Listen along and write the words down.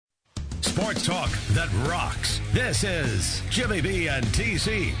Sports talk that rocks. This is Jimmy B and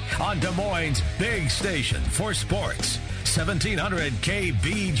TC on Des Moines' big station for sports. 1700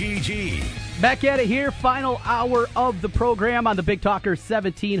 KBGG. Back at it here, final hour of the program on the Big Talker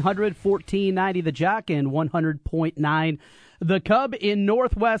 1700, 1490 The Jock, and 100.9 The Cub in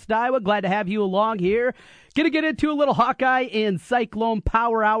Northwest Iowa. Glad to have you along here. Going to get into a little Hawkeye and Cyclone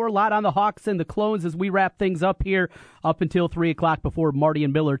Power Hour. A lot on the Hawks and the Clones as we wrap things up here up until 3 o'clock before Marty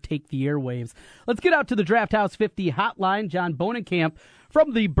and Miller take the airwaves. Let's get out to the Draft House 50 hotline. John Bohnenkamp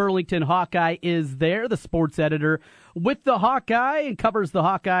from the Burlington Hawkeye is there, the sports editor with the Hawkeye, and covers the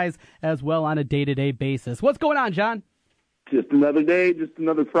Hawkeyes as well on a day-to-day basis. What's going on, John? Just another day, just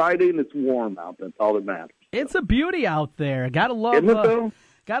another Friday, and it's warm out. That's all that matters. It's a beauty out there. Gotta love Isn't it, though?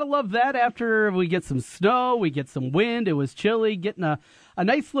 Gotta love that after we get some snow, we get some wind, it was chilly, getting a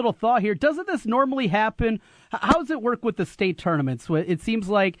nice little thaw here. Doesn't this normally happen? How does it work with the state tournaments? It seems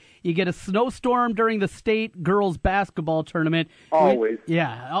like you get a snowstorm during the state girls basketball tournament. Always.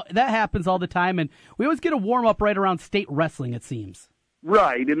 Yeah, that happens all the time, and we always get a warm-up right around state wrestling, it seems.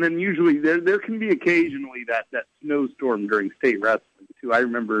 Right, and then usually there can be occasionally that snowstorm during state wrestling, too. I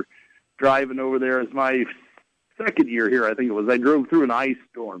remember driving over there as my second year here, I think it was. I drove through an ice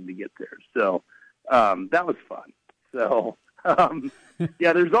storm to get there, so that was fun. So,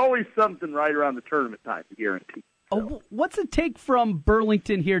 yeah, there's always something right around the tournament time, I guarantee. So. What's it take from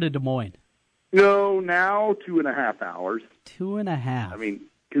Burlington here to Des Moines? Now 2.5 hours. 2.5. I mean,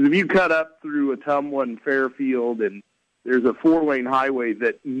 because if you cut up through Ottumwa and Fairfield, and there's a 4-lane highway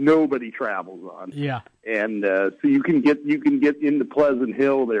that nobody travels on. Yeah. And so you can get into Pleasant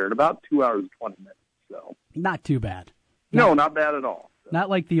Hill there in about 2 hours and 20 minutes. So not too bad. No, not bad at all. So. Not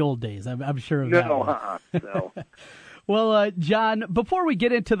like the old days. I'm sure of that. No, so. Well, John, before we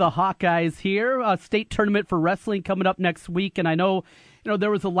get into the Hawkeyes here, state tournament for wrestling coming up next week, and I know,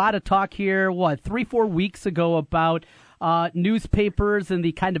 there was a lot of talk here, 3-4 weeks ago about newspapers and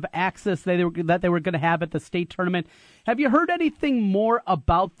the kind of access that they were going to have at the state tournament. Have you heard anything more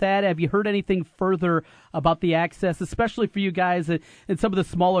about that? Have you heard anything further about the access, especially for you guys in some of the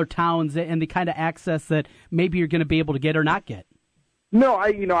smaller towns, and the kind of access that maybe you're going to be able to get or not get? No,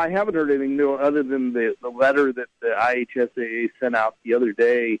 I haven't heard anything new other than the letter that the IHSAA sent out the other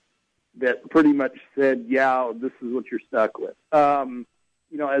day that pretty much said, yeah, this is what you're stuck with. As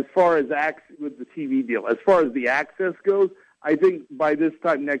far as with the TV deal, as far as the access goes, I think by this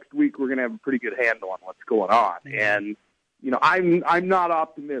time next week we're going to have a pretty good handle on what's going on. And I'm not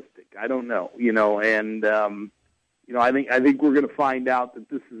optimistic. I don't know. I think we're going to find out that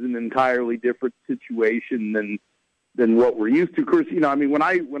this is an entirely different situation than what we're used to. Of course, when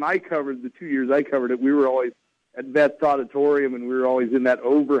I covered the 2 years I covered it, we were always at Vets Auditorium, and we were always in that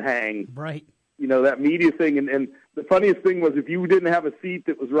overhang. Right. That media thing, and the funniest thing was if you didn't have a seat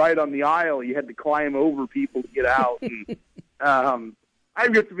that was right on the aisle, you had to climb over people to get out. And,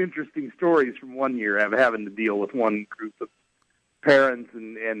 I've got some interesting stories from one year of having to deal with one group of parents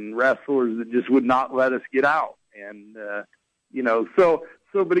and wrestlers that just would not let us get out. And,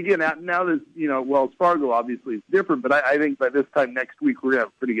 but again, now there's, Wells Fargo obviously is different, but I think by this time next week we're going to have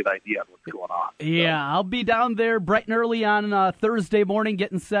a pretty good idea of what's going on. Yeah, I'll be down there bright and early on Thursday morning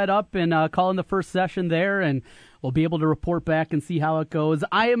getting set up and calling the first session there, and we'll be able to report back and see how it goes.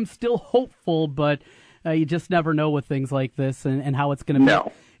 I am still hopeful, but you just never know with things like this and how it's going to be.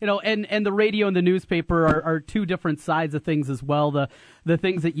 No. And the radio and the newspaper are two different sides of things as well. The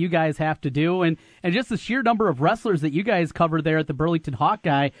things that you guys have to do, and just the sheer number of wrestlers that you guys cover there at the Burlington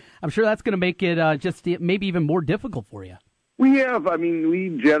Hawkeye, I'm sure that's going to make it just maybe even more difficult for you. We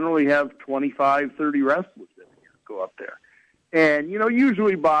generally have 25, 30 wrestlers that go up there. And,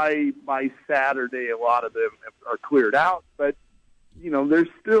 usually by Saturday, a lot of them are cleared out, but, there's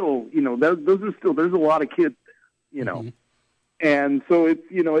still, there's a lot of kids there, Mm-hmm. And so it's,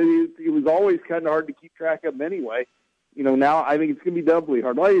 it was always kind of hard to keep track of them anyway. Now I think it's going to be doubly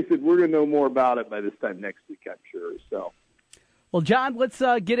hard. Like I said, we're going to know more about it by this time next week, I'm sure. So. Well, John, let's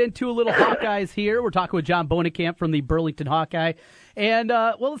get into a little Hawkeyes here. We're talking with John Bohnenkamp from the Burlington Hawkeye. And,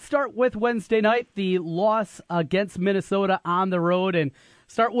 let's start with Wednesday night, the loss against Minnesota on the road, and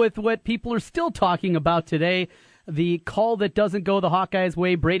start with what people are still talking about today. The call that doesn't go the Hawkeyes'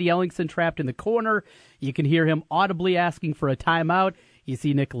 way, Brady Ellingson trapped in the corner. You can hear him audibly asking for a timeout. You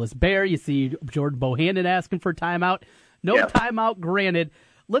see Nicholas Baer. You see Jordan Bohannon asking for a timeout. No timeout granted.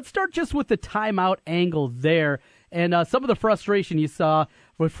 Let's start just with the timeout angle there and some of the frustration you saw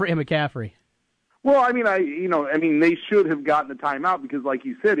with Fran McCaffrey. Well, they should have gotten a timeout because, like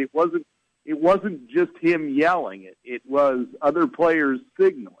you said, it wasn't just him yelling. It was other players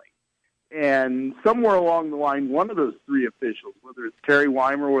signaling. And somewhere along the line, one of those three officials, whether it's Terry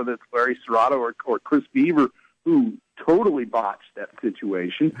Weimer, whether it's Larry Serrato, or Chris Beaver, who totally botched that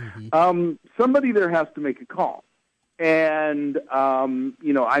situation, somebody there has to make a call. And, it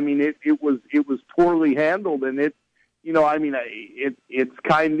was poorly handled, and it's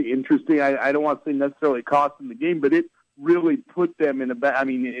kind of interesting. I don't want to say necessarily cost them the game, but it really put them in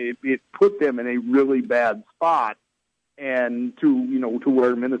it put them in a really bad spot. And to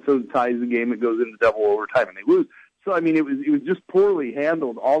where Minnesota ties the game, it goes into double overtime and they lose. So it was just poorly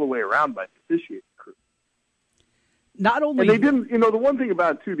handled all the way around by the officiating crew. Not only and they didn't, the one thing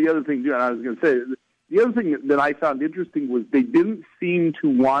about it too, the other thing, I was going to say, the other thing that I found interesting was they didn't seem to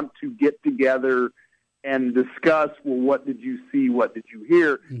want to get together and discuss, well, what did you see, what did you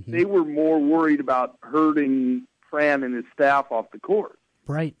hear? Mm-hmm. They were more worried about hurting Fran and his staff off the court.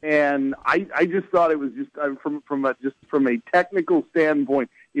 Right. And I just thought it was just from a technical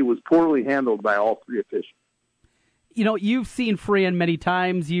standpoint, it was poorly handled by all three officials. You've seen Fran many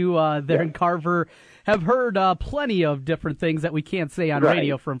times. You there in Carver have heard plenty of different things that we can't say on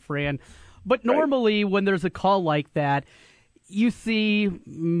radio from Fran. But normally when there's a call like that, you see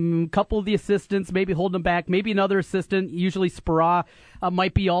a couple of the assistants maybe holding them back, maybe another assistant, usually Spera,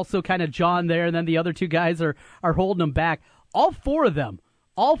 might be also kind of John there, and then the other two guys are holding them back. All four of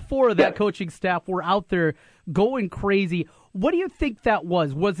that coaching staff were out there going crazy. What do you think that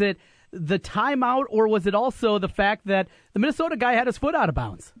was? Was it the timeout, or was it also the fact that the Minnesota guy had his foot out of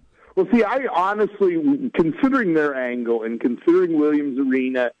bounds? Well, see, I honestly, considering their angle and considering Williams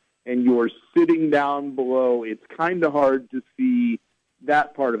Arena and you're sitting down below, it's kind of hard to see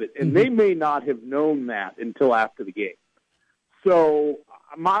that part of it. And they may not have known that until after the game. So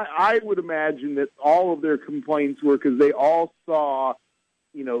I would imagine that all of their complaints were because they all saw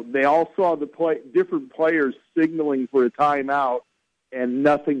the different players signaling for a timeout, and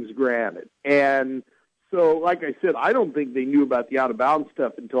nothing's granted. And so, like I said, I don't think they knew about the out-of-bounds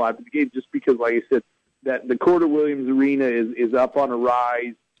stuff until after the game, just because, like I said, that the court of Williams Arena is up on a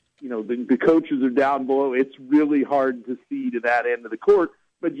rise. The coaches are down below. It's really hard to see to that end of the court,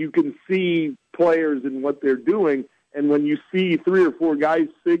 but you can see players and what they're doing. And when you see 3 or 4 guys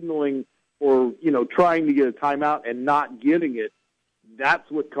signaling or, trying to get a timeout and not getting it, that's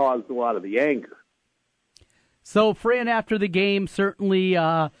what caused a lot of the anger. So Fran, after the game, certainly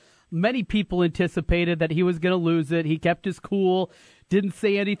many people anticipated that he was going to lose it. He kept his cool, didn't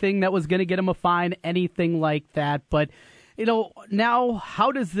say anything that was going to get him a fine, anything like that. But, now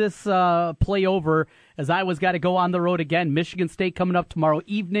how does this play over as Iowa's got to go on the road again? Michigan State coming up tomorrow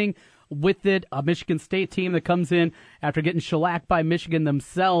evening with it, a Michigan State team that comes in after getting shellacked by Michigan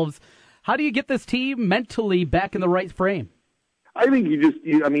themselves. How do you get this team mentally back in the right frame? I think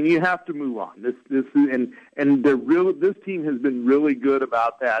you have to move on. This team has been really good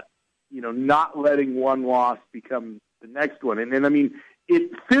about that, not letting one loss become the next one. And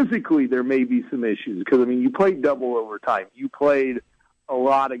physically there may be some issues because you played double overtime. You played a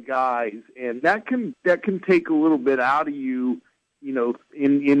lot of guys, and that can take a little bit out of you,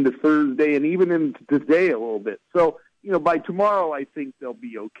 into Thursday and even into today a little bit. So, by tomorrow I think they'll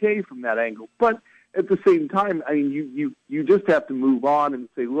be okay from that angle. But at the same time, you just have to move on and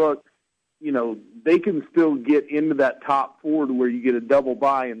say, look, they can still get into that top 4 to where you get a double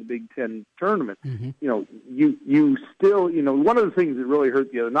bye in the Big Ten tournament. Mm-hmm. You still, one of the things that really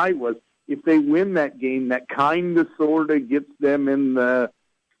hurt the other night was if they win that game, that kind of sort of gets them in the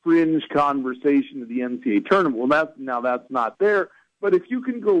fringe conversation of the NCAA tournament. Well, that's not there. But if you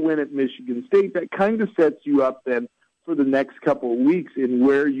can go win at Michigan State, that kind of sets you up then for the next couple of weeks in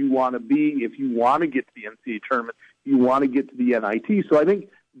where you want to be. If you want to get to the NCAA tournament, you want to get to the NIT. So I think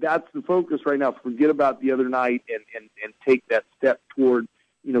that's the focus right now. Forget about the other night and take that step toward,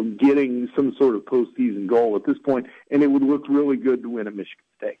 getting some sort of postseason goal at this point. And it would look really good to win at Michigan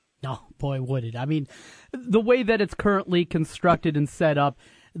State. Oh, boy, would it. The way that it's currently constructed and set up,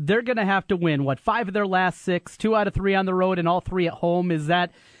 they're going to have to win, 5 of their last 6, 2 out of 3 on the road and all 3 at home. Is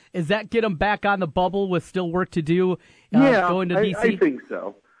that get them back on the bubble with still work to do going to D.C.? I think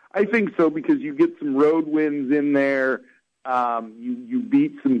so. I think so because you get some road wins in there. You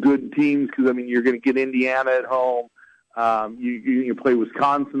beat some good teams because, you're going to get Indiana at home. You play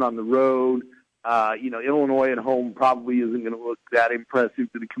Wisconsin on the road. Illinois at home probably isn't going to look that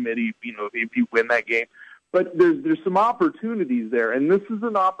impressive to the committee, if you win that game. But there's some opportunities there, and this is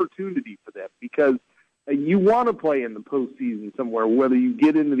an opportunity for them because you want to play in the postseason somewhere, whether you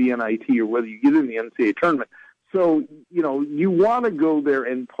get into the NIT or whether you get in the NCAA tournament. So, you want to go there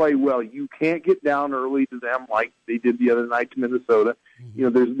and play well. You can't get down early to them like they did the other night to Minnesota.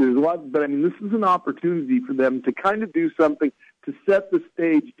 Mm-hmm. There's a lot, but this is an opportunity for them to kind of do something to set the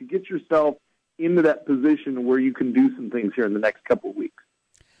stage, to get yourself into that position where you can do some things here in the next couple of weeks.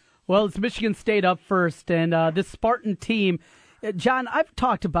 Well, it's Michigan State up first, and this Spartan team, John, I've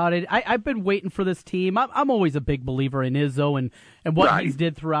talked about it. I've been waiting for this team. I'm always a big believer in Izzo and what he's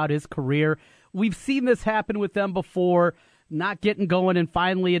did throughout his career. We've seen this happen with them before, not getting going, and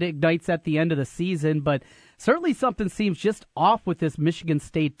finally it ignites at the end of the season. But certainly something seems just off with this Michigan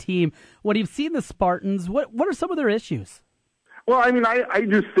State team. When you've seen the Spartans, what are some of their issues? Well, I mean, I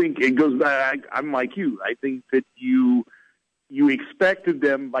just think it goes back. I'm like you. I think that you expected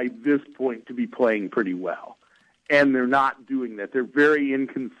them by this point to be playing pretty well, and they're not doing that. They're very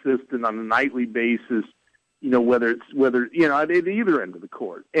inconsistent on a nightly basis, whether at either end of the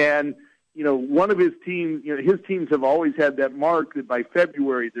court. And, one of his teams, his teams have always had that mark that by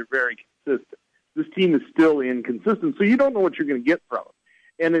February they're very consistent. This team is still inconsistent, so you don't know what you're going to get from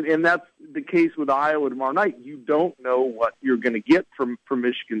them. And that's the case with Iowa tomorrow night. You don't know what you're going to get from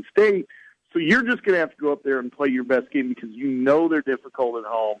Michigan State. So you're just going to have to go up there and play your best game because they're difficult at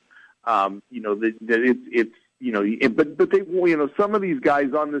home. But they, some of these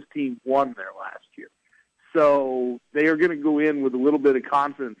guys on this team won there last year, so they are going to go in with a little bit of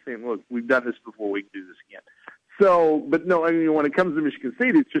confidence, saying, "Look, we've done this before. We can do this again." So, but no, I mean, when it comes to Michigan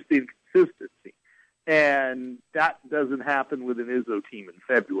State, it's just inconsistency, and that doesn't happen with an Izzo team in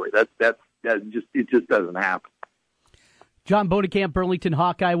February. It just doesn't happen. John Bohnenkamp, Burlington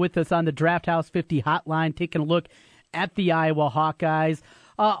Hawkeye, with us on the Draft House 50 hotline, taking a look at the Iowa Hawkeyes.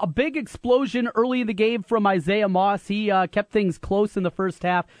 A big explosion early in the game from Isaiah Moss. He kept things close in the first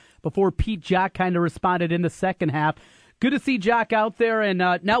half before Pete Jock kind of responded in the second half. Good to see Jock out there, and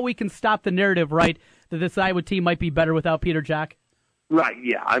now we can stop the narrative, right, that this Iowa team might be better without Peter Jock? Right,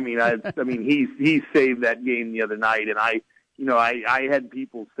 yeah. I mean, he saved that game the other night, and I had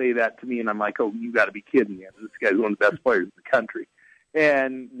people say that to me, and I'm like, oh, you got to be kidding me. This guy's one of the best players in the country.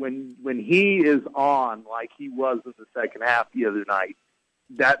 And when he is on, like he was in the second half the other night,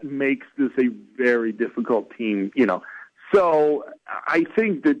 that makes this a very difficult team, So I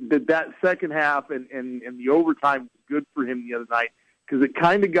think that second half and the overtime was good for him the other night because it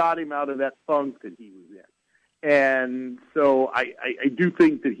kind of got him out of that funk that he was in. And so I do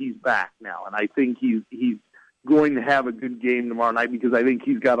think that he's back now, and I think he's going to have a good game tomorrow night because I think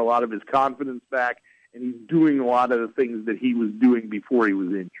he's got a lot of his confidence back, and he's doing a lot of the things that he was doing before he was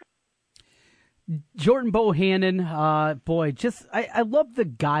injured. Jordan Bohannon, I love the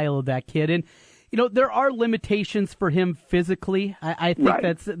guile of that kid. And, there are limitations for him physically. I think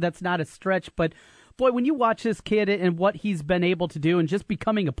right. that's not a stretch. But, boy, when you watch this kid and what he's been able to do and just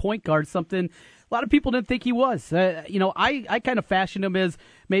becoming a point guard, something a lot of people didn't think he was. I kind of fashioned him as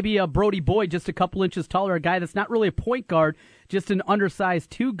maybe a Brody Boyd, just a couple inches taller, a guy that's not really a point guard, just an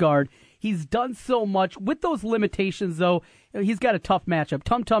undersized two guard. He's done so much. With those limitations, though, he's got a tough matchup.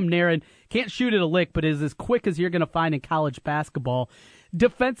 Tum Tum Nairn can't shoot at a lick, but is as quick as you're going to find in college basketball.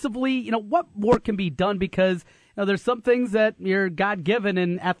 Defensively, what more can be done? Because there's some things that you're God-given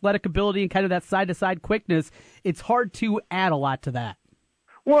in athletic ability and kind of that side-to-side quickness. It's hard to add a lot to that.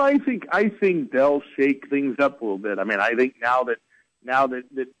 Well, I think they'll shake things up a little bit. I mean, I think now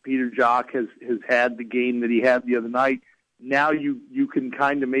that Peter Jock has had the game that he had the other night, now you can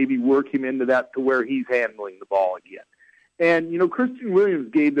kind of maybe work him into that to where he's handling the ball again. And, Christian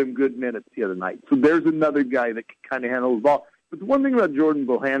Williams gave them good minutes the other night. So there's another guy that can kind of handle the ball. But the one thing about Jordan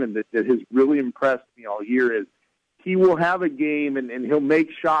Bohannon that has really impressed me all year is he will have a game and he'll make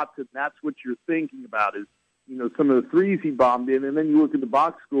shots, and that's what you're thinking about is, some of the threes he bombed in, and then you look at the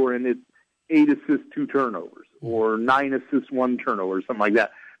box score and it's 8 assists, 2 turnovers, or 9 assists, 1 turnover, something like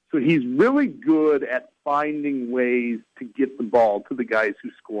that. So he's really good at finding ways to get the ball to the guys who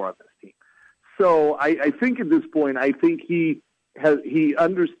score on this team. So I think at this point, I think he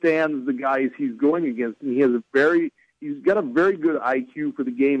understands the guys he's going against, and he's got a very good IQ for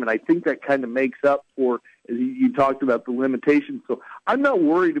the game, and I think that kind of makes up for, as you talked about, the limitations. So I'm not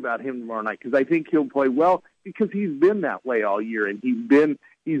worried about him tomorrow night because I think he'll play well because he's been that way all year, and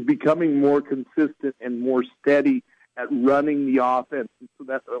he's becoming more consistent and more steady at running the offense. And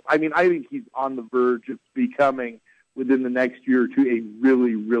so I think he's on the verge of becoming, within the next year or two, a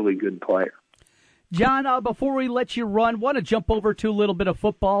really, really good player. John, before we let you run, want to jump over to a little bit of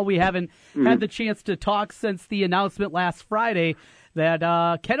football. We haven't had the chance to talk since the announcement last Friday that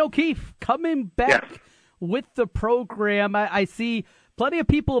Ken O'Keefe coming back with the program. I see plenty of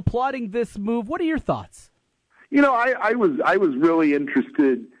people applauding this move. What are your thoughts? I was really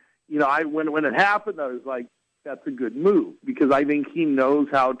interested. When it happened, I was like, that's a good move because I think he knows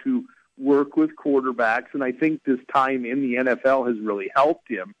how to work with quarterbacks, and I think this time in the NFL has really helped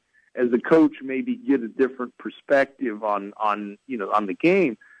him. as a coach, maybe get a different perspective on the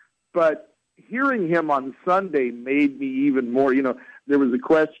game. But hearing him on Sunday made me even more, there was a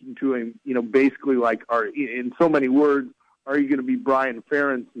question to him, basically like, in so many words, are you going to be Brian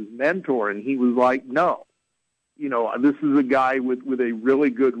Ferentz's mentor? And he was like, no. This is a guy with a really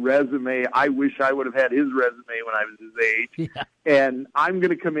good resume. I wish I would have had his resume when I was his age. Yeah. And I'm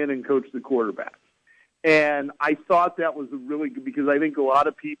going to come in and coach the quarterback. And I thought that was a really good, because I think a lot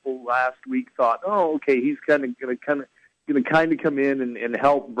of people last week thought, oh, okay, he's going to come in and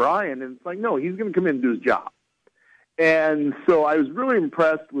help Brian. And it's like, no, he's going to come in and do his job. And so I was really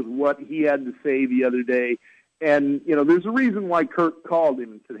impressed with what he had to say the other day. And, there's a reason why Kirk called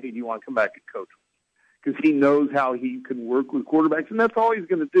him and said, hey, do you want to come back and coach? Because he knows how he can work with quarterbacks, and that's all he's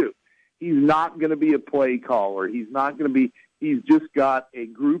going to do. He's not going to be a play caller. He's just got a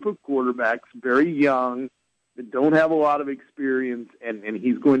group of quarterbacks, very young, that don't have a lot of experience, and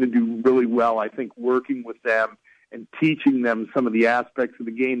he's going to do really well, I think, working with them and teaching them some of the aspects of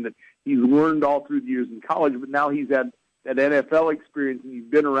the game that he's learned all through the years in college, but now he's had that NFL experience, and he's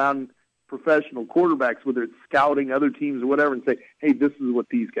been around professional quarterbacks, whether it's scouting other teams or whatever, and say, hey, this is what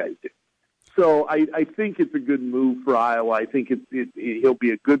these guys do. So I think it's a good move for Iowa. I think he'll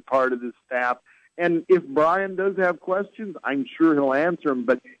be a good part of this staff. And if Brian does have questions, I'm sure he'll answer them,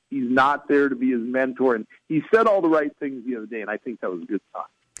 but he's not there to be his mentor. And he said all the right things the other day, and I think that was a good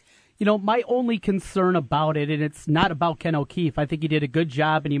sign. My only concern about it, and it's not about Ken O'Keefe, I think he did a good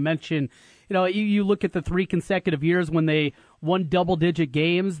job, and you mentioned, you look at the 3 consecutive years when they won double-digit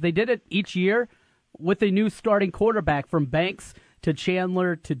games. They did it each year with a new starting quarterback, from Banks to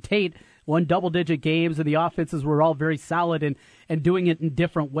Chandler to Tate. Won double-digit games, and the offenses were all very solid and doing it in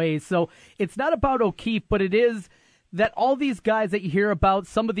different ways. So it's not about O'Keefe, but it is that all these guys that you hear about,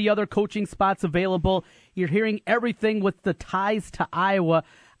 some of the other coaching spots available, you're hearing everything with the ties to Iowa.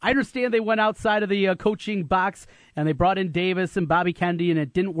 I understand they went outside of the coaching box, and they brought in Davis and Bobby Kennedy, and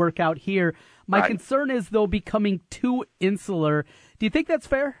it didn't work out here. My concern is, though, becoming too insular. Do you think that's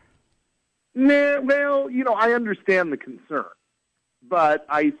fair? Nah, well, I understand the concern. But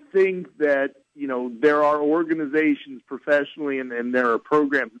I think that, there are organizations professionally and there are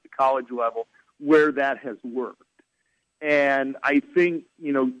programs at the college level where that has worked. And I think,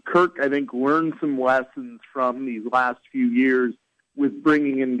 Kirk, learned some lessons from these last few years with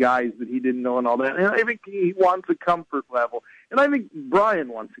bringing in guys that he didn't know and all that. And I think he wants a comfort level. And I think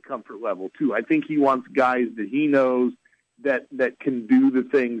Brian wants a comfort level, too. I think he wants guys that he knows that can do the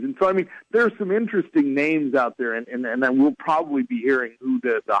things. And so, there are some interesting names out there, and we'll probably be hearing who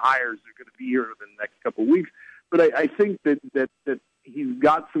the hires are going to be here in the next couple of weeks. But I think that he's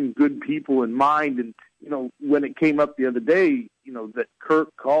got some good people in mind. And, when it came up the other day, that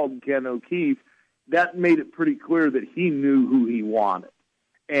Kirk called Ken O'Keefe, that made it pretty clear that he knew who he wanted.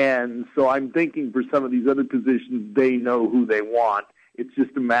 And so I'm thinking for some of these other positions, they know who they want. It's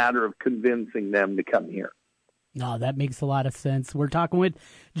just a matter of convincing them to come here. No, that makes a lot of sense. We're talking with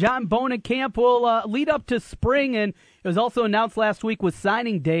John Bohnenkamp. We'll lead up to spring, and it was also announced last week with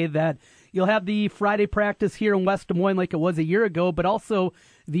signing day that you'll have the Friday practice here in West Des Moines like it was a year ago, but also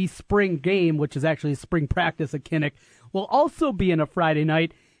the spring game, which is actually a spring practice at Kinnick, will also be in a Friday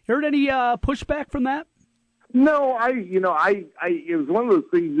night. Heard any pushback from that? No, it was one of those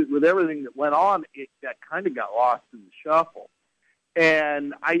things that with everything that went on, that kind of got lost in the shuffle.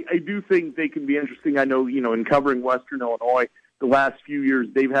 And I do think they can be interesting. I know, in covering Western Illinois, the last few years,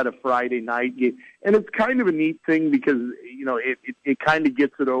 they've had a Friday night game. And it's kind of a neat thing because, it kind of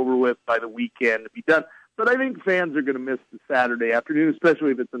gets it over with by the weekend to be done. But I think fans are going to miss the Saturday afternoon,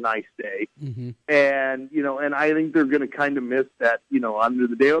 especially if it's a nice day. Mm-hmm. And, and I think they're going to kind of miss that, under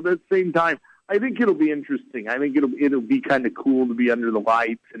the day. But at the same time, I think it'll be interesting. I think it'll be kind of cool to be under the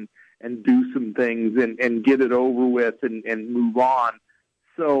lights and do some things and get it over with and move on.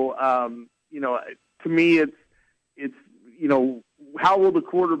 So, to me, it's how will the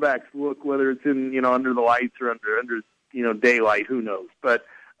quarterbacks look, whether it's in, under the lights or under daylight, who knows? But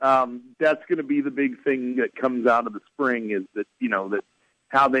that's going to be the big thing that comes out of the spring is that, that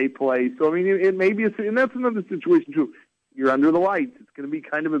how they play. So, it may be, and that's another situation too. You're under the lights. It's going to be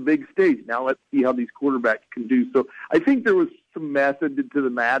kind of a big stage. Now let's see how these quarterbacks can do. So I think there was some method to the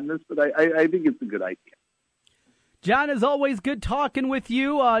madness, but I think it's a good idea. John, as always, good talking with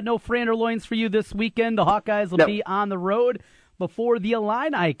you. No Frander Loins for you this weekend. The Hawkeyes will be on the road before the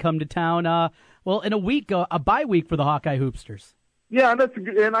Illini come to town. In a week, a bye week for the Hawkeye Hoopsters. Yeah, that's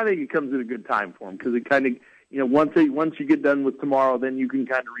and I think it comes at a good time for them because it kind of, once you get done with tomorrow, then you can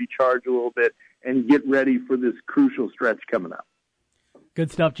kind of recharge a little bit and get ready for this crucial stretch coming up.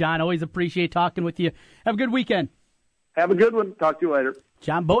 Good stuff, John. Always appreciate talking with you. Have a good weekend. Have a good one. Talk to you later.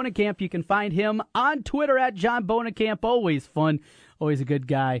 John Bohnenkamp, you can find him on Twitter at John Bohnenkamp. Always fun, always a good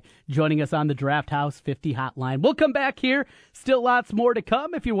guy, joining us on the Draft House 50 hotline. We'll come back here. Still lots more to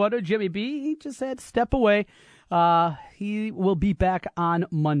come. If you wonder, Jimmy B, he just had to step away. He will be back on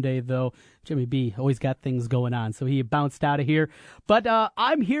Monday, though. Jimmy B always got things going on, so he bounced out of here. But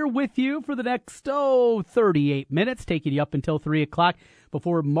I'm here with you for the next, 38 minutes, taking you up until 3 o'clock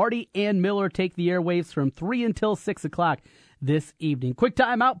before Marty and Miller take the airwaves from 3 until 6 o'clock this evening. Quick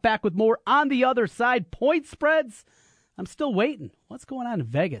time out, back with more on the other side. Point spreads, I'm still waiting. What's going on in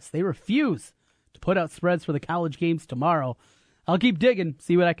Vegas? They refuse to put out spreads for the college games tomorrow. I'll keep digging,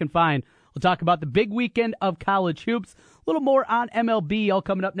 see what I can find. We'll talk about the big weekend of college hoops. A little more on MLB all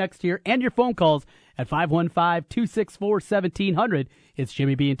coming up next here. And your phone calls at 515-264-1700. It's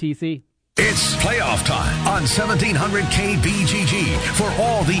Jimmy B and TC. It's playoff time on 1700 KBGG for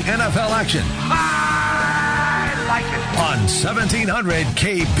all the NFL action. I like it. On 1700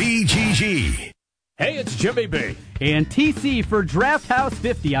 KBGG. Hey, it's Jimmy B. And TC for Draft House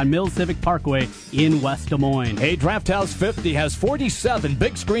 50 on Mills Civic Parkway in West Des Moines. Hey, Draft House 50 has 47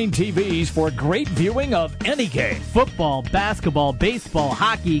 big screen TVs for great viewing of any game. Football, basketball, baseball,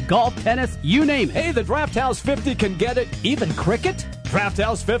 hockey, golf, tennis, you name it. Hey, the Draft House 50 can get it, even cricket. Draft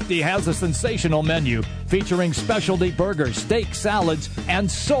House 50 has a sensational menu featuring specialty burgers, steak, salads, and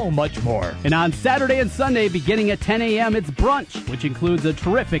so much more. And on Saturday and Sunday, beginning at 10 a.m., it's brunch, which includes a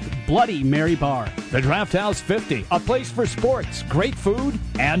terrific Bloody Mary bar. The Draft House 50, a place for sports, great food,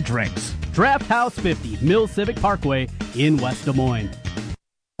 and drinks. Draft House 50, Mills Civic Parkway in West Des Moines.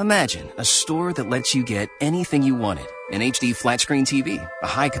 Imagine a store that lets you get anything you wanted. An HD flat-screen TV, a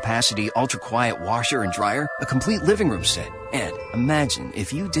high-capacity, ultra-quiet washer and dryer, a complete living room set. And imagine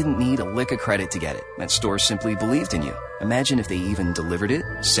if you didn't need a lick of credit to get it. That store simply believed in you. Imagine if they even delivered it,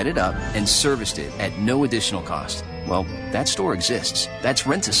 set it up, and serviced it at no additional cost. Well, that store exists. That's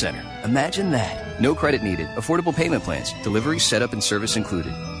Rent-A-Center. Imagine that. No credit needed, affordable payment plans, delivery, setup, and service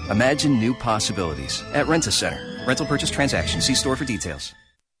included. Imagine new possibilities at Rent-A-Center. Rental purchase transaction. See store for details.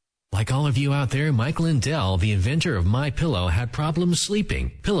 Like all of you out there, Mike Lindell, the inventor of MyPillow, had problems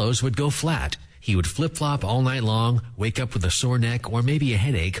sleeping. Pillows would go flat. He would flip-flop all night long, wake up with a sore neck or maybe a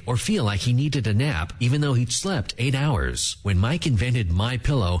headache, or feel like he needed a nap even though he'd slept 8 hours. When Mike invented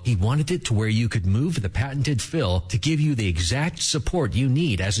MyPillow, he wanted it to where you could move the patented fill to give you the exact support you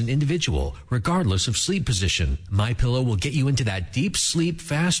need as an individual, regardless of sleep position. MyPillow will get you into that deep sleep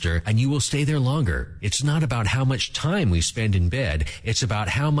faster, and you will stay there longer. It's not about how much time we spend in bed. It's about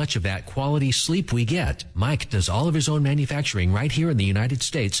how much of that quality sleep we get. Mike does all of his own manufacturing right here in the United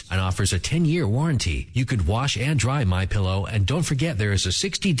States and offers a 10-year warranty. You could wash and dry MyPillow, and don't forget there is a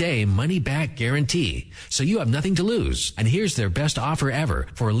 60-day money-back guarantee. So you have nothing to lose. And here's their best offer ever.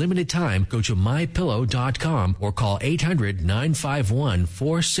 For a limited time, go to MyPillow.com or call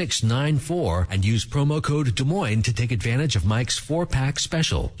 800-951-4694 and use promo code Des Moines to take advantage of Mike's 4-pack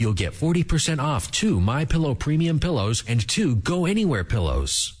special. You'll get 40% off 2 MyPillow premium pillows and 2 Go Anywhere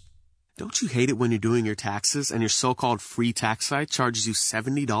pillows. Don't you hate it when you're doing your taxes and your so-called free tax site charges you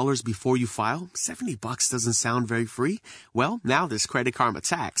 $70 before you file? $70 doesn't sound very free. Well, now there's Credit Karma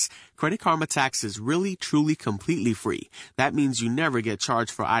Tax. Credit Karma Tax is really, truly, completely free. That means you never get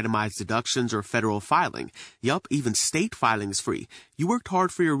charged for itemized deductions or federal filing. Yup, even state filing is free. You worked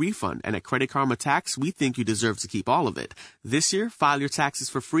hard for your refund, and at Credit Karma Tax, we think you deserve to keep all of it. This year, file your taxes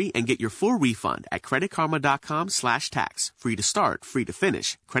for free and get your full refund at creditkarma.com/tax. Free to start, free to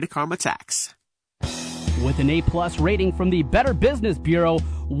finish. Credit Karma Tax. With an A-plus rating from the Better Business Bureau,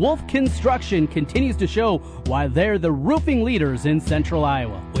 Wolf Construction continues to show why they're the roofing leaders in Central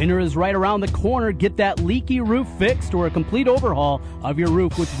Iowa. Winter is right around the corner. Get that leaky roof fixed or a complete overhaul of your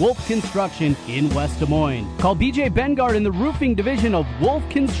roof with Wolf Construction in West Des Moines. Call BJ Bengard in the roofing division of Wolf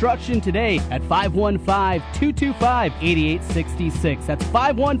Construction today at 515-225-8866. That's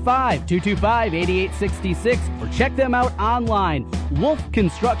 515-225-8866. Or check them out online,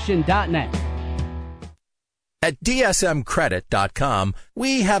 wolfconstruction.net. At DSMCredit.com,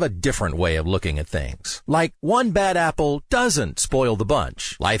 we have a different way of looking at things. Like, one bad apple doesn't spoil the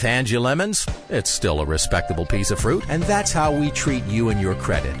bunch. Life hands you lemons, it's still a respectable piece of fruit, and that's how we treat you and your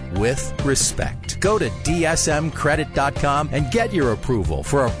credit, with respect. Go to DSMCredit.com and get your approval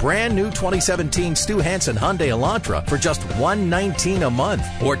for a brand new 2017 Stu Hansen Hyundai Elantra for just $119 a month,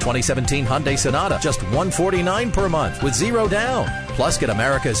 or 2017 Hyundai Sonata, just $149 per month with 0 down. Plus, get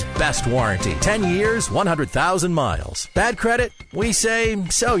America's best warranty. 10 years, 100,000 miles. Bad credit? We say,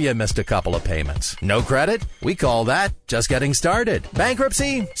 so you missed a couple of payments. No credit? We call that just getting started.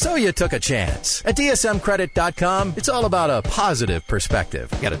 Bankruptcy? So you took a chance. At DSMCredit.com, it's all about a positive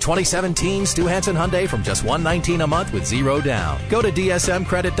perspective. Get a 2017 Stu Hansen Hyundai from just $119 a month with zero down. Go to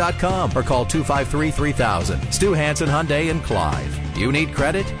DSMCredit.com or call 253-3000. Stu Hansen Hyundai in Clive. You need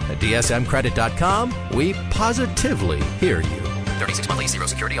credit? At DSMCredit.com, we positively hear you. 36 monthly, zero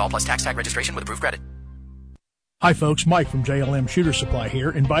security, all plus tax tag registration with approved credit. Hi folks, Mike from JLM Shooter Supply here,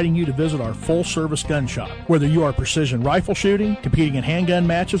 inviting you to visit our full-service gun shop. Whether you are precision rifle shooting, competing in handgun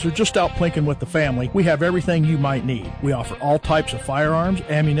matches, or just out plinking with the family, we have everything you might need. We offer all types of firearms,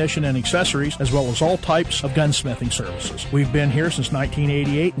 ammunition, and accessories, as well as all types of gunsmithing services. We've been here since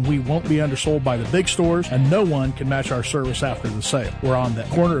 1988, and we won't be undersold by the big stores, and no one can match our service after the sale. We're on the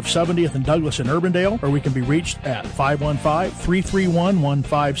corner of 70th and Douglas in Urbandale, or we can be reached at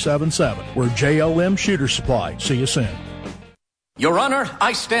 515-331-1577. We're JLM Shooter Supply. See you soon. Your Honor,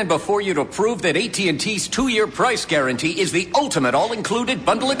 I stand before you to prove that AT&T's 2-year price guarantee is the ultimate all-included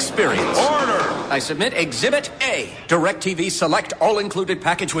bundle experience. Order! I submit Exhibit A, DirecTV Select all-included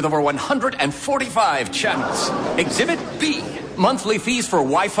package with over 145 channels. Exhibit B, monthly fees for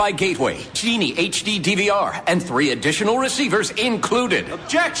Wi-Fi gateway, Genie HD DVR, and 3 additional receivers included.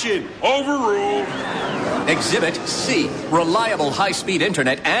 Objection! Overruled. Exhibit C, reliable high-speed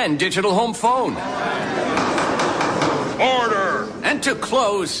internet and digital home phone. Order! And to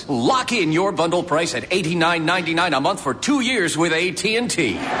close, lock in your bundle price at $89.99 a month for 2 years with AT&T. The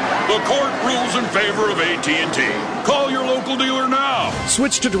court rules in favor of AT&T. Call your local dealer now.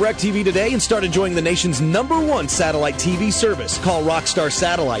 Switch to DirecTV today and start enjoying the nation's #1 satellite TV service. Call Rockstar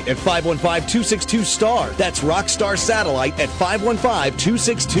Satellite at 515-262-STAR. That's Rockstar Satellite at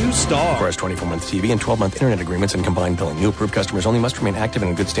 515-262-STAR. Requires 24-month TV and 12-month internet agreements and combined billing. New approved customers only must remain active and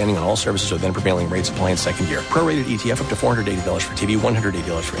in good standing on all services with then prevailing rates apply in second year. Prorated ETF up to $480 for TV,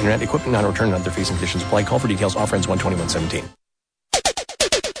 $180 for internet, equipment non-return, and other fees and conditions apply. Call for details. Offer ends 1/21/17.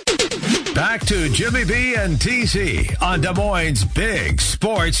 Back to Jimmy B and TC on Des Moines' big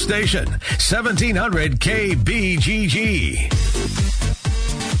sports station, 1700 KBGG.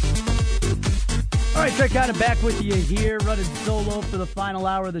 All right, Trey, kind of back with you here, running solo for the final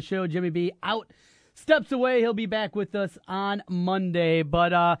hour of the show. Jimmy B out, steps away. He'll be back with us on Monday,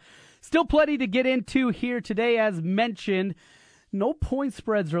 but still plenty to get into here today. As mentioned, no point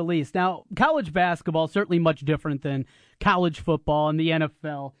spreads released. Now, college basketball certainly much different than college football and the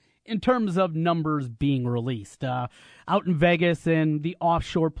NFL in terms of numbers being released. Out in Vegas and the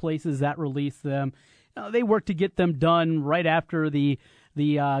offshore places that release them, they work to get them done right after the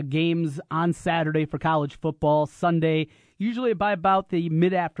games on Saturday for college football. Sunday, usually by about the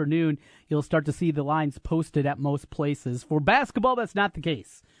mid-afternoon, you'll start to see the lines posted at most places. For basketball, that's not the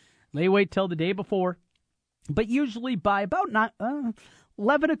case. They wait till the day before, but usually by about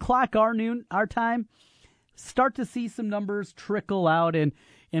 11 o'clock our time, start to see some numbers trickle out, and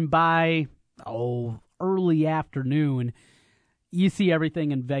by early afternoon, you see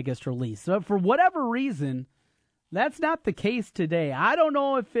everything in Vegas released. So for whatever reason, that's not the case today. I don't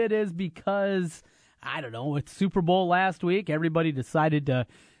know if it is because, it's Super Bowl last week. Everybody decided to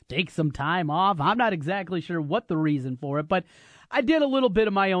take some time off. I'm not exactly sure what the reason for it, but I did a little bit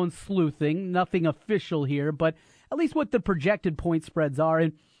of my own sleuthing. Nothing official here, but at least what the projected point spreads are.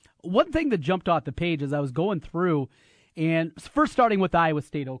 And one thing that jumped off the page as I was going through, and first starting with Iowa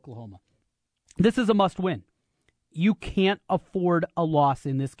State, Oklahoma. This is a must-win. You can't afford a loss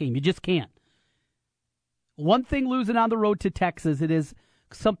in this game. You just can't. One thing losing on the road to Texas, it is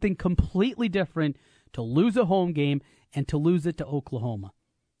something completely different to lose a home game and to lose it to Oklahoma.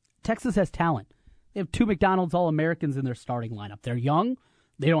 Texas has talent. They have 2 McDonald's All-Americans in their starting lineup. They're young.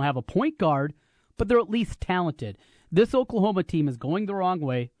 They don't have a point guard, but they're at least talented. This Oklahoma team is going the wrong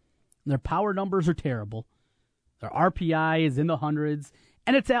way. Their power numbers are terrible. Their RPI is in the hundreds,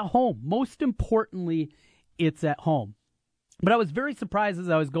 and it's at home. Most importantly, it's at home. But I was very surprised as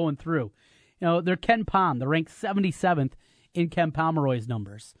I was going through. They're Ken Pom. They're ranked 77th in Ken Pomeroy's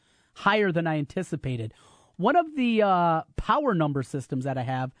numbers, higher than I anticipated. One of the power number systems that I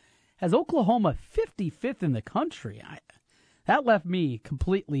have has Oklahoma 55th in the country. That left me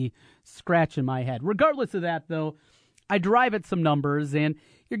completely scratching my head. Regardless of that, though, I drive at some numbers, and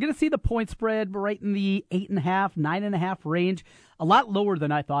you're going to see the point spread right in the 8.5, 9.5 range, a lot lower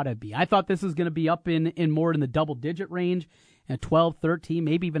than I thought it'd be. I thought this was going to be up in more in the double-digit range, 12, 13,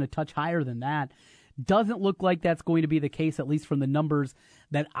 maybe even a touch higher than that. Doesn't look like that's going to be the case, at least from the numbers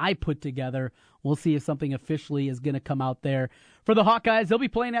that I put together. We'll see if something officially is going to come out there. For the Hawkeyes, they'll be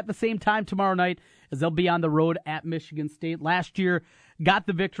playing at the same time tomorrow night as they'll be on the road at Michigan State. Last year, got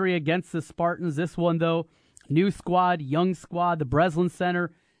the victory against the Spartans. This one, though, new squad, young squad, the Breslin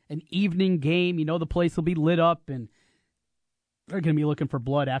Center, an evening game. You know the place will be lit up, and they're going to be looking for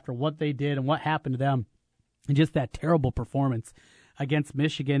blood after what they did and what happened to them and just that terrible performance against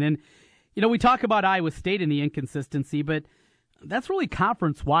Michigan. And, you know, we talk about Iowa State and the inconsistency, but that's really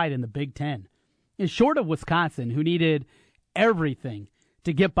conference-wide in the Big Ten. And short of Wisconsin, who needed everything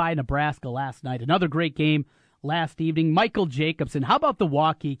to get by Nebraska last night. Another great game last evening. Michael Jacobson, how about the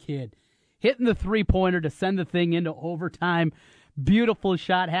Waukee kid? Hitting the three-pointer to send the thing into overtime. Beautiful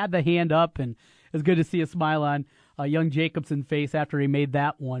shot, had the hand up, and it was good to see a smile on young Jacobson's face after he made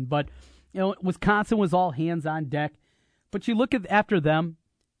that one. But, you know, Wisconsin was all hands on deck. But you look at after them,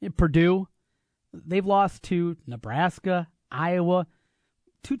 Purdue, they've lost to Nebraska, Iowa,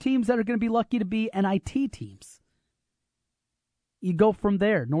 two teams that are going to be lucky to be NIT teams. You go from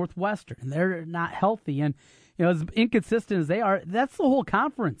there, Northwestern, they're not healthy. And, you know, as inconsistent as they are, that's the whole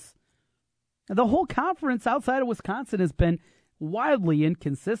conference. And the whole conference outside of Wisconsin has been wildly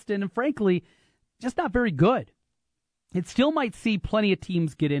inconsistent and, frankly, just not very good. It still might see plenty of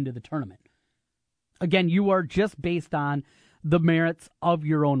teams get into the tournament. Again, you are just based on the merits of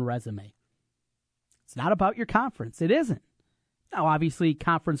your own resume. It's not about your conference. It isn't. Now, obviously,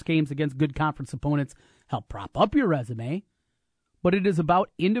 conference games against good conference opponents help prop up your resume, but it is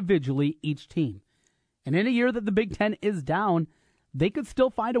about individually each team. And in a year that the Big Ten is down, they could still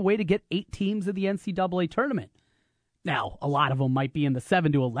find a way to get 8 teams in the NCAA tournament. Now, a lot of them might be in the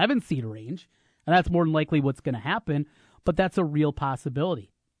 7 to 11 seed range, and that's more than likely what's going to happen, but that's a real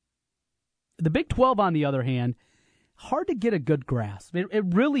possibility. The Big 12, on the other hand, hard to get a good grasp. It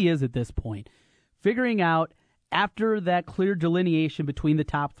really is at this point. Figuring out, after that clear delineation between the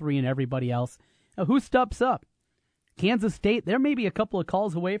top 3 and everybody else, who steps up. Kansas State, they're maybe a couple of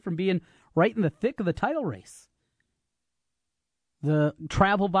calls away from being right in the thick of the title race. The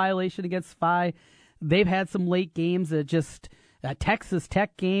travel violation against Spy, they've had some late games that just, that Texas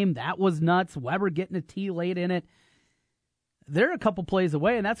Tech game, that was nuts. Weber getting a tee late in it. They're a couple plays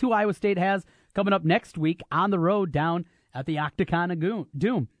away, and that's who Iowa State has coming up next week on the road down at the Octagon of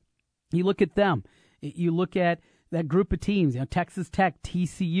Doom. You look at them. You look at that group of teams, Texas Tech,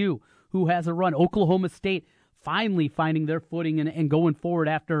 TCU, who has a run. Oklahoma State finally finding their footing and going forward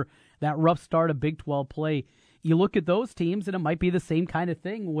after that rough start of Big 12 play. You look at those teams, and it might be the same kind of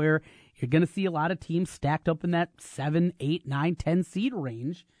thing where you're going to see a lot of teams stacked up in that 7, 8, 9, 10 seed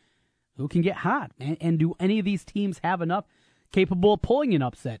range who can get hot. And do any of these teams have enough capable of pulling an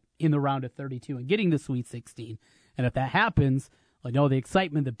upset in the round of 32 and getting the Sweet 16? And if that happens, I know the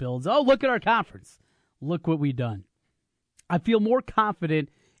excitement that builds. Oh, look at our conference. Look what we've done. I feel more confident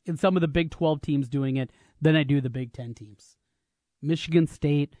in some of the Big 12 teams doing it than I do the Big 10 teams. Michigan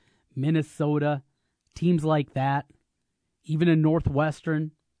State, Minnesota, teams like that, even in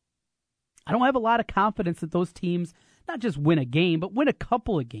Northwestern. I don't have a lot of confidence that those teams not just win a game, but win a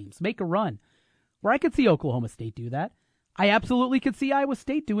couple of games, make a run. Where I could see Oklahoma State do that. I absolutely could see Iowa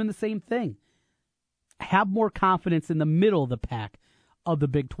State doing the same thing. I have more confidence in the middle of the pack of the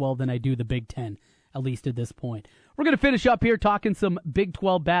Big 12 than I do the Big 10, at least at this point. We're going to finish up here talking some Big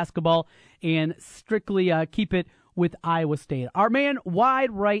 12 basketball and strictly keep it with Iowa State. Our man,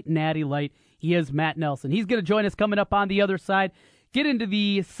 wide right natty light, he is Matt Nelson. He's going to join us coming up on the other side, get into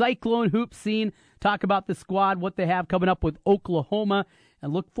the Cyclone hoop scene, talk about the squad, what they have coming up with Oklahoma,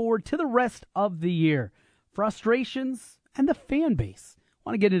 and look forward to the rest of the year. Frustrations and the fan base. I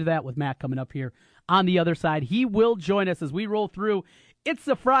want to get into that with Matt coming up here on the other side. He will join us as we roll through. It's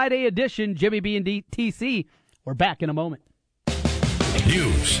the Friday edition, Jimmy B and TC. We're back in a moment.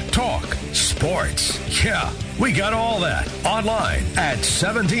 News, talk, sports. Yeah, we got all that online at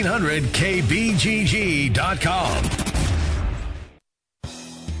 1700kbgg.com.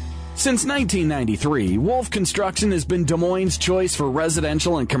 Since 1993, Wolf Construction has been Des Moines' choice for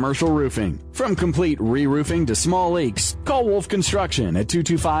residential and commercial roofing. From complete re-roofing to small leaks, call Wolf Construction at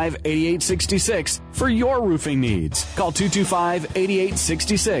 225-8866 for your roofing needs. Call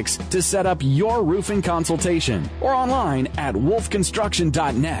 225-8866 to set up your roofing consultation or online at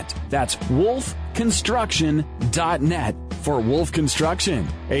wolfconstruction.net. That's wolfconstruction.net for Wolf Construction.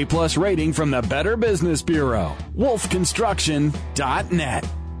 A+ rating from the Better Business Bureau. wolfconstruction.net.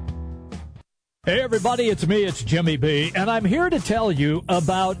 Hey everybody, it's me, it's Jimmy B, and I'm here to tell you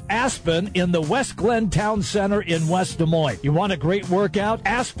about Aspen in the West Glen Town Center in West Des Moines. You want a great workout?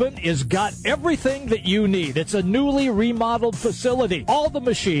 Aspen has got everything that you need. It's a newly remodeled facility. All the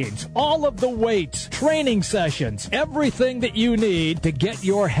machines, all of the weights, training sessions, everything that you need to get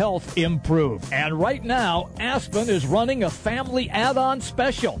your health improved. And right now, Aspen is running a family add-on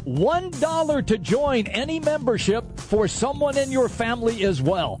special. $1 to join any membership for someone in your family as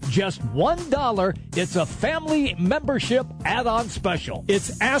well. Just $1. It's a family membership add-on special.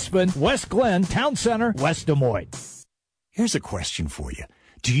 It's Aspen, West Glen, Town Center, West Des Moines. Here's a question for you.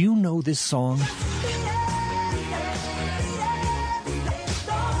 Do you know this song?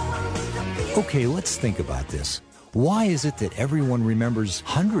 Okay, let's think about this. Why is it that everyone remembers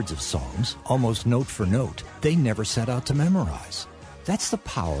hundreds of songs, almost note for note, they never set out to memorize? That's the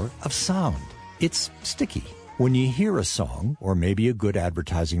power of sound. It's sticky. When you hear a song, or maybe a good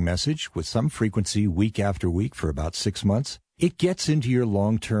advertising message with some frequency week after week for about 6 months, it gets into your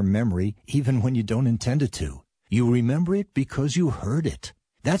long-term memory even when you don't intend it to. You remember it because you heard it.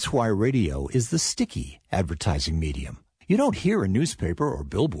 That's why radio is the sticky advertising medium. You don't hear a newspaper or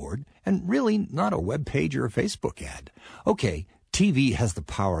billboard, and really not a web page or a Facebook ad. Okay, TV has the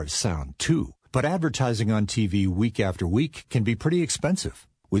power of sound too, but advertising on TV week after week can be pretty expensive.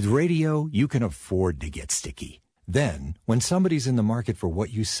 With radio, you can afford to get sticky. Then, when somebody's in the market for what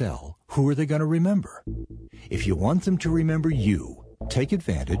you sell, who are they going to remember? If you want them to remember you, take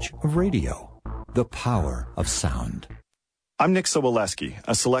advantage of radio. The power of sound. I'm Nick Soboleski,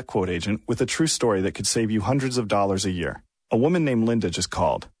 a Select Quote agent with a true story that could save you hundreds of dollars a year. A woman named Linda just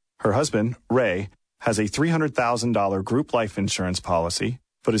called. Her husband, Ray, has a $300,000 group life insurance policy,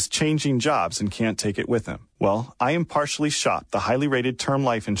 but is changing jobs and can't take it with him. Well, I impartially shopped the highly rated term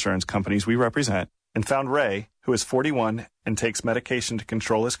life insurance companies we represent and found Ray, who is 41 and takes medication to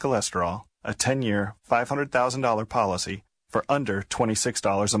control his cholesterol, a 10-year, $500,000 policy for under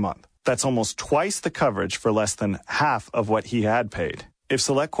 $26 a month. That's almost twice the coverage for less than half of what he had paid. If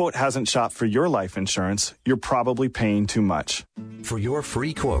SelectQuote hasn't shopped for your life insurance, you're probably paying too much. For your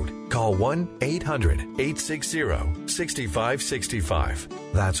free quote, call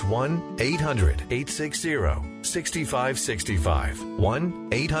 1-800-860-6565. That's 1-800-860-6565.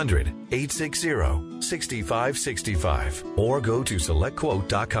 1-800-860-6565. Or go to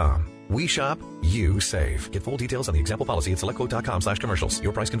SelectQuote.com. We shop, you save. Get full details on the example policy at SelectQuote.com/commercials.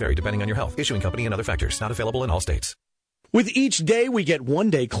 Your price can vary depending on your health, issuing company, and other factors. Not available in all states. With each day, we get one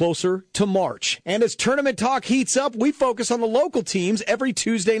day closer to March. And as tournament talk heats up, we focus on the local teams every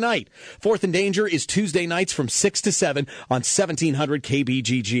Tuesday night. Fourth and Danger is Tuesday nights from 6 to 7 on 1700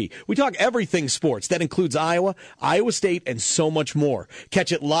 KBGG. We talk everything sports. That includes Iowa, Iowa State, and so much more.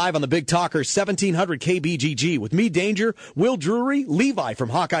 Catch it live on the Big Talker 1700 KBGG with me, Danger, Will Drury, Levi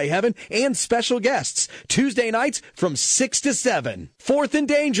from Hawkeye Heaven, and special guests. Tuesday nights from 6 to 7. Fourth and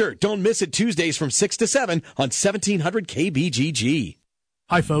Danger. Don't miss it Tuesdays from 6 to 7 on 1700 KBGG.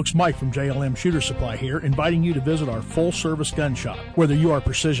 Hi folks, Mike from JLM Shooter Supply here, inviting you to visit our full-service gun shop. Whether you are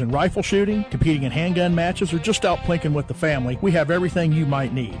precision rifle shooting, competing in handgun matches, or just out plinking with the family, we have everything you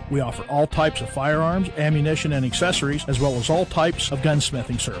might need. We offer all types of firearms, ammunition, and accessories, as well as all types of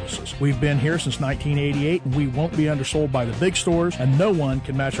gunsmithing services. We've been here since 1988, and we won't be undersold by the big stores, and no one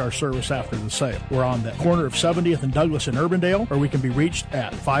can match our service after the sale. We're on the corner of 70th and Douglas in Urbandale, or we can be reached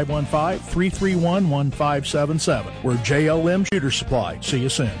at 515-331-1577. We're JLM Shooter Supply. See you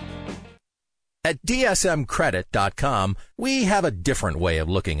soon. At DSMCredit.com, we have a different way of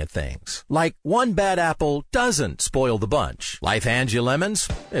looking at things. Like one bad apple doesn't spoil the bunch. Life hands you lemons,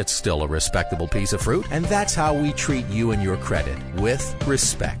 it's still a respectable piece of fruit, and that's how we treat you and your credit, with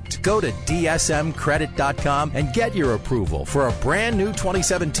respect. Go to DSMCredit.com and get your approval for a brand new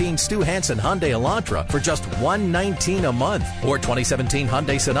 2017 Stu Hansen Hyundai Elantra for just $119 a month, or 2017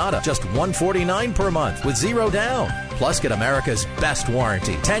 Hyundai Sonata just $149 per month with zero down. Plus, get America's best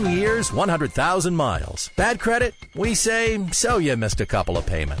warranty, 10 years, 100,000 miles. Bad credit? We say, so you missed a couple of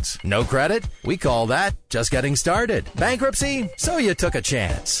payments. No credit? We call that just getting started. Bankruptcy? So you took a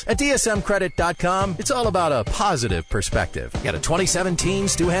chance. At DSMCredit.com, it's all about a positive perspective. Get a 2017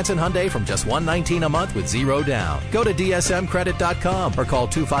 Stu Hansen Hyundai from just $119 a month with zero down. Go to DSMCredit.com or call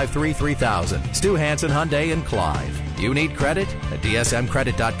 253-3000. Stu Hansen Hyundai in Clive. You need credit? At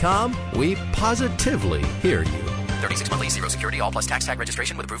DSMCredit.com, we positively hear you. 36 monthly, zero security, all plus tax tag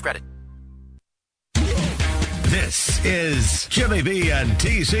registration with approved credit. This is Jimmy B and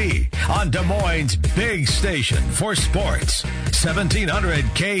TC on Des Moines' big station for sports, 1700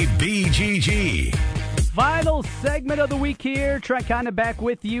 KBGG. Final segment of the week here. Trent Condon back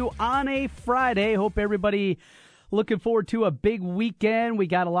with you on a Friday. Hope everybody Looking forward to a big weekend. We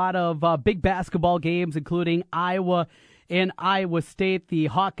got a lot of big basketball games, including Iowa and Iowa State. The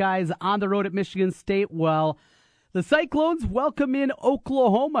Hawkeyes on the road at Michigan State. Well, the Cyclones welcome in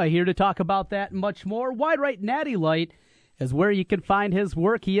Oklahoma. Here to talk about that and much more. Wide Right Natty Light is where you can find his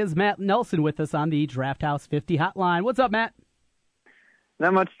work. He is Matt Nelson with us on the Draft House 50 hotline. What's up, Matt?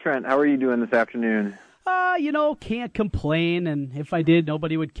 Not much, Trent. How are you doing this afternoon? Can't complain, and if I did,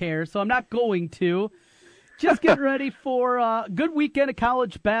 nobody would care, so I'm not going to. Just getting ready for a good weekend of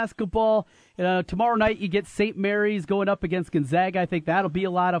college basketball. Tomorrow night you get St. Mary's going up against Gonzaga. I think that'll be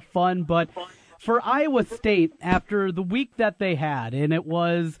a lot of fun, but for Iowa State, after the week that they had, and it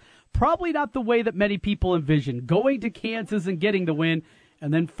was probably not the way that many people envisioned, going to Kansas and getting the win,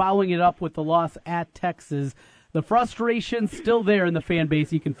 and then following it up with the loss at Texas, the frustration's still there in the fan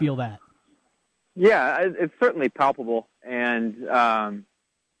base. You can feel that. Yeah, it's certainly palpable, and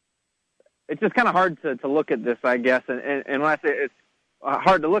it's just kind of hard to look at this, I guess. And when I say it's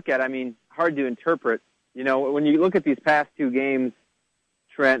hard to look at, I mean hard to interpret. When you look at these past two games,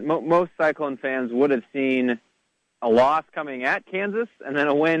 Trent, most Cyclone fans would have seen a loss coming at Kansas and then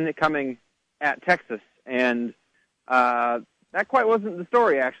a win coming at Texas. And that quite wasn't the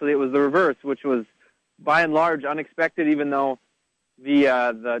story, actually. It was the reverse, which was by and large unexpected, even though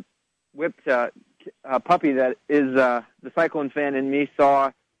the whipped puppy that is the Cyclone fan in me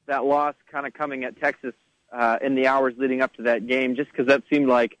saw that loss kind of coming at Texas in the hours leading up to that game, just because that seemed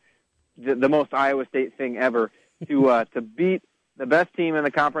like the most Iowa State thing ever, to beat the best team in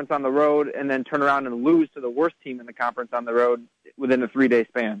the conference on the road and then turn around and lose to the worst team in the conference on the road within a 3-day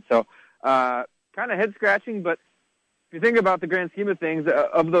span. So kind of head-scratching, but if you think about the grand scheme of things,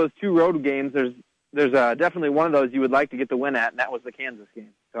 of those two road games, there's definitely one of those you would like to get the win at, and that was the Kansas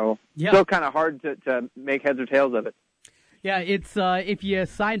game. So still kind of hard to make heads or tails of it. Yeah, it's if you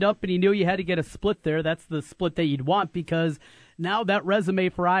signed up and you knew you had to get a split there, that's the split that you'd want, because now that resume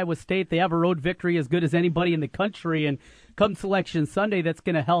for Iowa State, they have a road victory as good as anybody in the country, and come Selection Sunday, that's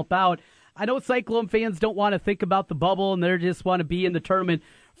going to help out. I know Cyclone fans don't want to think about the bubble, and they just want to be in the tournament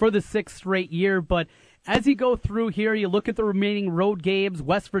for the 6th straight year, but as you go through here, you look at the remaining road games,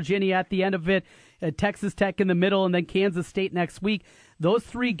 West Virginia at the end of it, Texas Tech in the middle, and then Kansas State next week. Those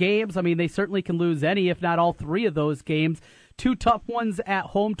 3 games, I mean, they certainly can lose any, if not all 3 of those games. 2 tough ones at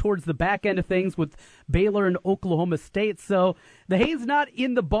home towards the back end of things with Baylor and Oklahoma State. So the hay's not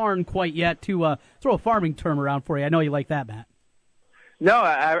in the barn quite yet, to throw a farming term around for you. I know you like that, Matt. No,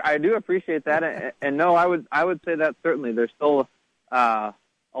 I do appreciate that. And no, I would say that certainly. There's still a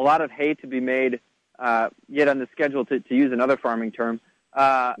lot of hay to be made yet on the schedule, to use another farming term.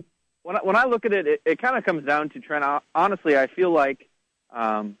 When I look at it, it kind of comes down to, Trent, honestly, I feel like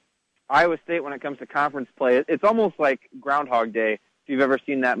Iowa State, when it comes to conference play, it's almost like Groundhog Day, if you've ever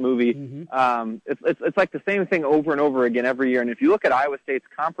seen that movie. Mm-hmm. It's like the same thing over and over again every year. And if you look at Iowa State's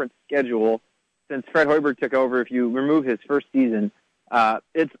conference schedule since Fred Hoiberg took over, if you remove his first season,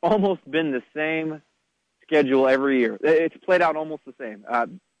 it's almost been the same schedule every year. It's played out almost the same.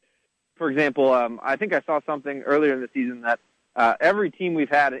 For example, I think I saw something earlier in the season that every team we've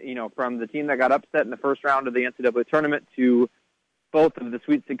had, from the team that got upset in the first round of the NCAA tournament to both of the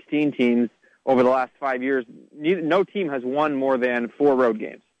Sweet 16 teams over the last 5 years, no team has won more than 4 road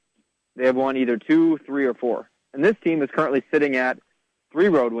games. They have won either 2, 3, or 4. And this team is currently sitting at 3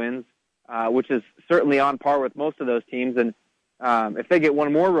 road wins, which is certainly on par with most of those teams. And if they get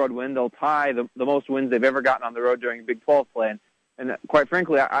one more road win, they'll tie the most wins they've ever gotten on the road during Big 12 play. And quite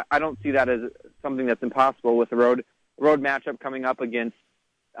frankly, I don't see that as something that's impossible with the road matchup coming up against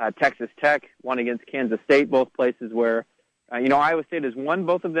Texas Tech, one against Kansas State, both places where, Iowa State has won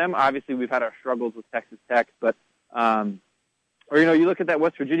both of them. Obviously, we've had our struggles with Texas Tech, but, you look at that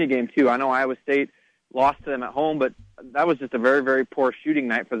West Virginia game too. I know Iowa State lost to them at home, but that was just a very, very poor shooting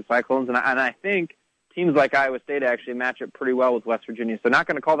night for the Cyclones. And I think teams like Iowa State actually match up pretty well with West Virginia. So not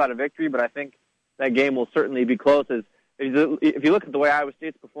going to call that a victory, but I think that game will certainly be close. If you look at the way Iowa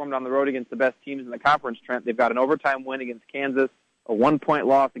State's performed on the road against the best teams in the conference, Trent, they've got an overtime win against Kansas, a 1-point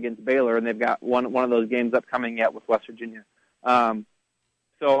loss against Baylor, and they've got one of those games upcoming yet with West Virginia.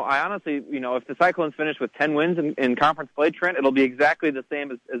 So I honestly, if the Cyclones finish with 10 wins in conference play, Trent, it'll be exactly the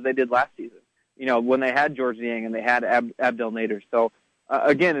same as they did last season, when they had George Niang and they had Abdel Nader. So,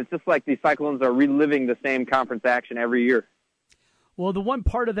 again, it's just like the Cyclones are reliving the same conference action every year. Well, the one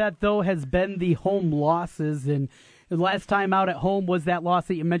part of that, though, has been the home losses, and the last time out at home was that loss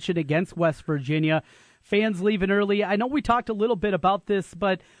that you mentioned against West Virginia. Fans leaving early. I know we talked a little bit about this,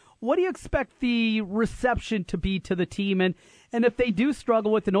 but what do you expect the reception to be to the team? And if they do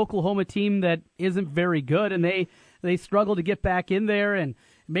struggle with an Oklahoma team that isn't very good and they struggle to get back in there and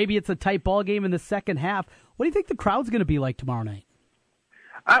maybe it's a tight ball game in the second half, What do you think the crowd's going to be like tomorrow night?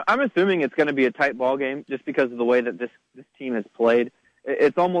 I'm assuming it's going to be a tight ball game just because of the way that this team has played.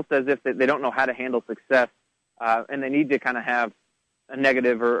 It's almost as if they don't know how to handle success, and they need to kind of have a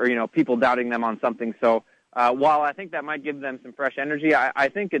negative or people doubting them on something. So while I think that might give them some fresh energy, I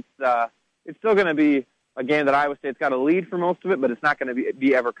think it's still going to be a game that Iowa State's got a lead for most of it, but it's not going to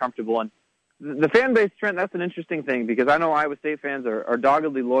be ever comfortable. And the fan base, Trent, that's an interesting thing because I know Iowa State fans are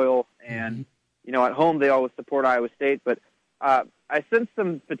doggedly loyal, and at home they always support Iowa State, but I sense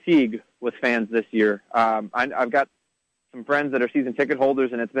some fatigue with fans this year. I've got some friends that are season ticket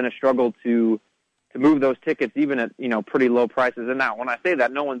holders, and it's been a struggle to move those tickets even at pretty low prices. And now, when I say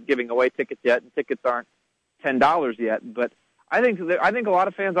that, no one's giving away tickets yet, and tickets aren't $10 yet. But I think a lot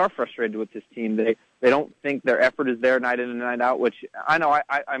of fans are frustrated with this team. They don't think their effort is there night in and night out. Which I know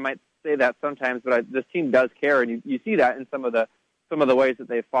I might say that sometimes, but this team does care, and you see that in some of the ways that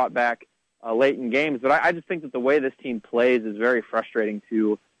they fought back late in games. But I just think that the way this team plays is very frustrating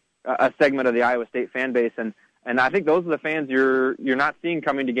to a segment of the Iowa State fan base, and I think those are the fans you're not seeing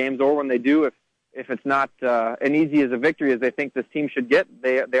coming to games, or when they do, if it's not an easy as a victory as they think this team should get,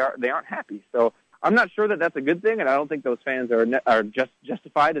 they aren't happy. So I'm not sure that that's a good thing, and I don't think those fans are just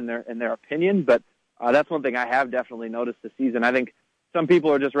justified in their opinion. But that's one thing I have definitely noticed this season. I think some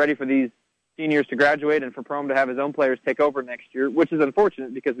people are just ready for these seniors to graduate and for Prohm to have his own players take over next year, which is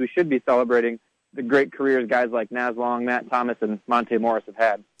unfortunate because we should be celebrating the great careers guys like Naz Long, Matt Thomas, and Monte Morris have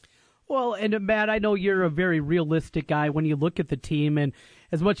had. Well, and Matt, I know you're a very realistic guy when you look at the team, and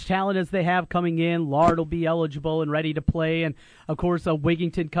as much talent as they have coming in, Lard will be eligible and ready to play, and of course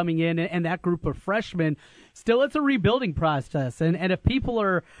Wigington coming in, and that group of freshmen. Still, it's a rebuilding process, and if people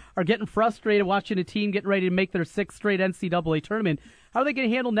are getting frustrated watching a team getting ready to make their 6th straight NCAA tournament, how are they going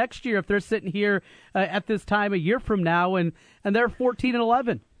to handle next year if they're sitting here at this time a year from now and they're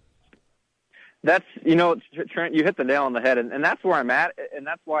 14-11? That's, Trent, you hit the nail on the head, and that's where I'm at, and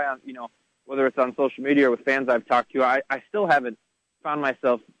that's why I'm, whether it's on social media or with fans I've talked to, I still haven't found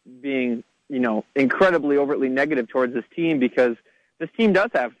myself being, incredibly overtly negative towards this team because this team does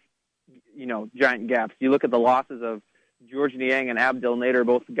have, giant gaps. You look at the losses of George Niang and Abdel Nader,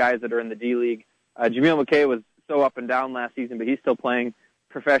 both guys that are in the D-League. Jameel McKay was so up and down last season, but he's still playing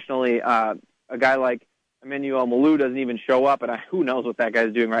professionally. A guy like Emmanuel Malou doesn't even show up, and who knows what that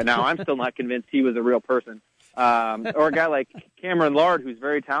guy's doing right now. I'm still not convinced he was a real person. Or a guy like Cameron Lard, who's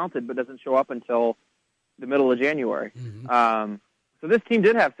very talented but doesn't show up until the middle of January. So this team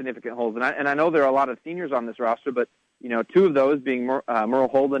did have significant holes, and I know there are a lot of seniors on this roster, but 2 of those being Merle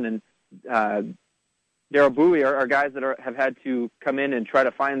Holden and Darryl Bowie are guys that have had to come in and try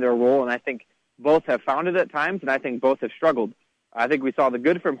to find their role, and I think both have found it at times, and I think both have struggled. I think we saw the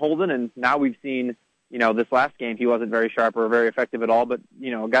good from Holden, and now we've seen this last game, he wasn't very sharp or very effective at all, but,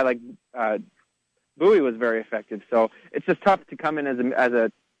 a guy like Bowie was very effective. So it's just tough to come in as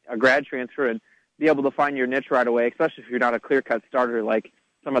a grad transfer and be able to find your niche right away, especially if you're not a clear-cut starter like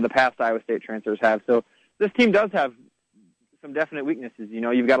some of the past Iowa State transfers have. So this team does have some definite weaknesses.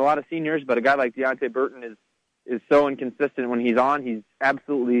 You've got a lot of seniors, but a guy like Deontay Burton is so inconsistent when he's on. He's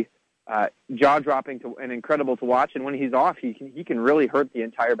absolutely jaw-dropping and incredible to watch, and when he's off, he can really hurt the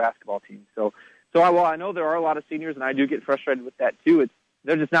entire basketball team. So while I know there are a lot of seniors, and I do get frustrated with that too,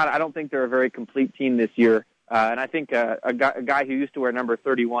 they're just not. I don't think they're a very complete team this year, and I think a guy who used to wear number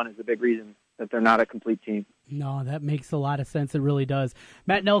 31 is a big reason that they're not a complete team. No, that makes a lot of sense. It really does.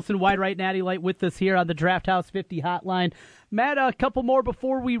 Matt Nelson, Wide Right Natty Light, with us here on the Draft House 50 Hotline. Matt, a couple more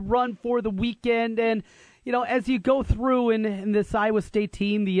before we run for the weekend, and as you go through in this Iowa State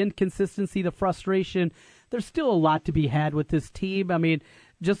team, the inconsistency, the frustration, there's still a lot to be had with this team. I mean,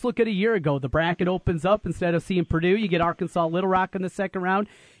 just look at a year ago. The bracket opens up. Instead of seeing Purdue, you get Arkansas Little Rock in the second round,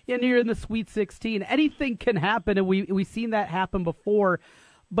 and you're in the Sweet 16. Anything can happen, and we've seen that happen before.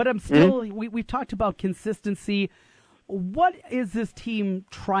 But I'm still, we've talked about consistency. What is this team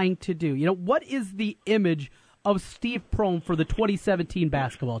trying to do? What is the image of Steve Prohm for the 2017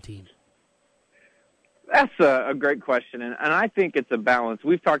 basketball team? That's a great question, and I think it's a balance.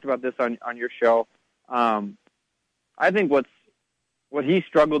 We've talked about this on your show. I think what he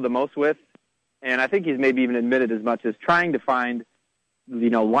struggled the most with, and I think he's maybe even admitted as much, as trying to find,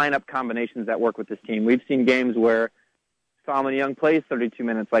 lineup combinations that work with this team. We've seen games where Solomon Young plays 32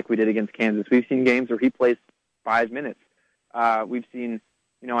 minutes like we did against Kansas. We've seen games where he plays 5 minutes. We've seen,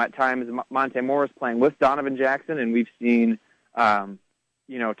 at times Monte Morris playing with Donovan Jackson, and we've seen, times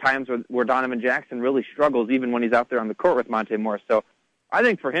where Donovan Jackson really struggles even when he's out there on the court with Monte Morris. So I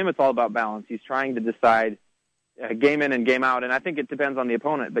think for him it's all about balance. He's trying to decide game in and game out, and I think it depends on the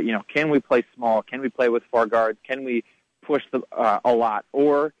opponent. But, can we play small? Can we play with 4 guards? Can we push a lot?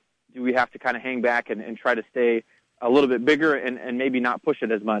 Or do we have to kind of hang back and try to stay a little bit bigger and maybe not push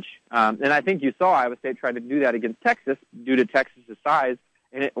it as much? And I think you saw Iowa State try to do that against Texas due to Texas's size,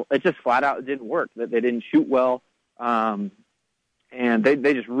 and it just flat out didn't work. They didn't shoot well, and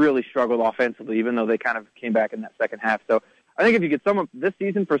they just really struggled offensively, even though they kind of came back in that second half. So I think if you get some of this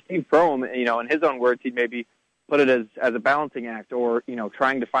season for Steve Prohm, in his own words, he'd maybe put it as a balancing act or,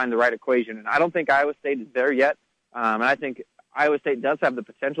 trying to find the right equation. And I don't think Iowa State is there yet. And I think Iowa State does have the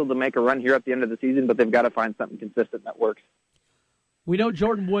potential to make a run here at the end of the season, but they've got to find something consistent that works. We know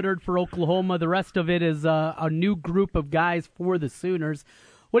Jordan Woodard for Oklahoma. The rest of it is a new group of guys for the Sooners.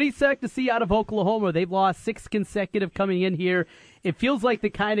 What do you expect to see out of Oklahoma? They've lost 6 consecutive coming in here. It feels like the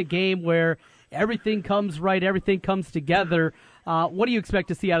kind of game where everything comes right, everything comes together. What do you expect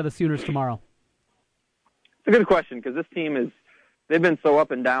to see out of the Sooners tomorrow? It's a good question because this team they've been so up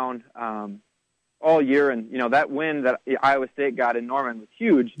and down all year. And, that win that Iowa State got in Norman was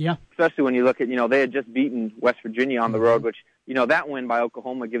huge, especially when you look at, they had just beaten West Virginia on the road, which, that win by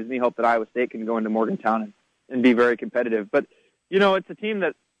Oklahoma gives me hope that Iowa State can go into Morgantown and be very competitive. But, it's a team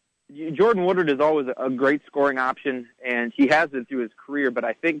that Jordan Woodard is always a great scoring option, and he has been through his career. But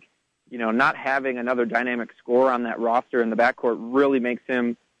I think, not having another dynamic scorer on that roster in the backcourt really makes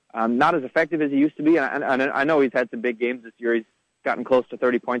him not as effective as he used to be. And I know he's had some big games this year. He's gotten close to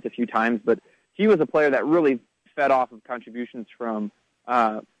 30 points a few times, but he was a player that really fed off of contributions from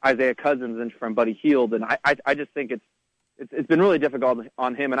Isaiah Cousins and from Buddy Hield. And I just think it's been really difficult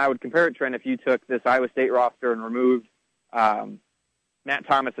on him. And I would compare it, Trent, if you took this Iowa State roster and removed Matt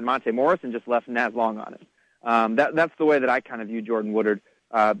Thomas and Monte Morris and just left Naz Long on it. That's the way that I kind of view Jordan Woodard.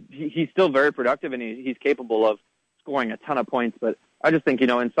 He's still very productive, and he's capable of scoring a ton of points, but I just think,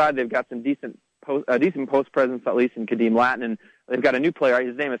 inside they've got some decent post presence, at least in Kadeem Latin, and they've got a new player.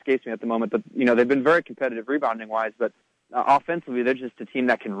 His name escapes me at the moment, but, they've been very competitive rebounding-wise, but offensively they're just a team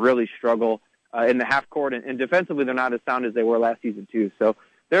that can really struggle in the half court, and defensively they're not as sound as they were last season, too. So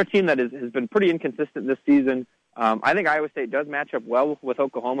they're a team that has been pretty inconsistent this season. I think Iowa State does match up well with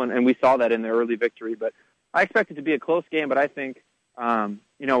Oklahoma, and we saw that in their early victory, but I expect it to be a close game, but I think,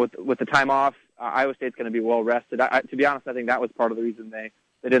 with the time off, Iowa State's going to be well rested. To be honest, I think that was part of the reason they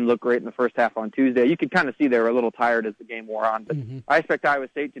didn't look great in the first half on Tuesday. You could kind of see they were a little tired as the game wore on, but I expect Iowa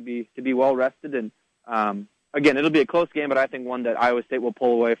State to be well rested. And again, it'll be a close game, but I think one that Iowa State will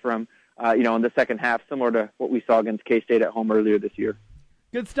pull away from, in the second half, similar to what we saw against K-State at home earlier this year.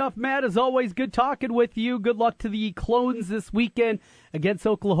 Good stuff, Matt. As always, good talking with you. Good luck to the Clones this weekend against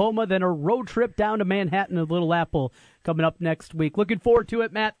Oklahoma, then a road trip down to Manhattan and Little Apple coming up next week. Looking forward to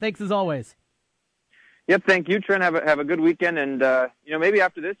it, Matt. Thanks as always. Yep, thank you, Trent. Have a good weekend, and maybe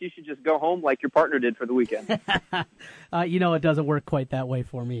after this you should just go home like your partner did for the weekend. It doesn't work quite that way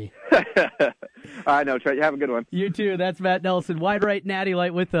for me. I know, Trent. You have a good one. You too. That's Matt Nelson, Wide Right Natty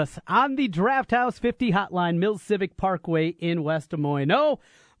Light, with us on the Draft House 50 hotline, Mills Civic Parkway in West Des Moines. No,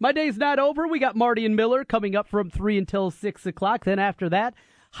 my day's not over. We got Marty and Miller coming up from 3 until 6 o'clock. Then after that,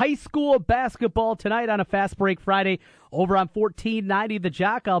 high school basketball tonight on a Fast Break Friday over on 1490 The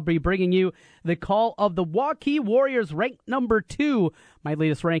Jock. I'll be bringing you the call of the Waukee Warriors, ranked number 2. My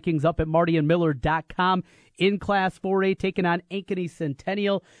latest rankings up at martyandmiller.com. In Class 4A, taking on Ankeny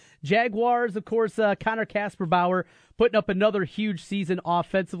Centennial. Jaguars, of course, Connor Kasperbauer putting up another huge season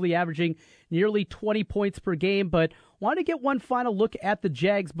offensively, averaging nearly 20 points per game. But want to get one final look at the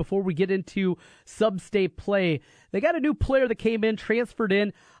Jags before we get into sub-state play. They got a new player that came in, transferred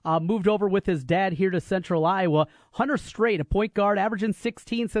in, moved over with his dad here to Central Iowa. Hunter Strait, a point guard, averaging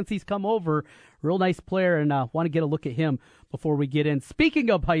 16 since he's come over. Real nice player, and want to get a look at him before we get in.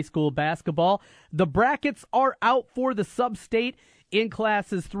 Speaking of high school basketball, the brackets are out for the sub-state in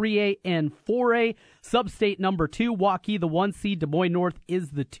classes 3A and 4A. Sub-state number 2, Waukee, the 1 seed. Des Moines North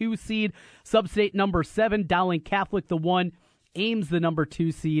is the 2 seed. Sub-state number 7, Dowling Catholic, the 1. Ames, the number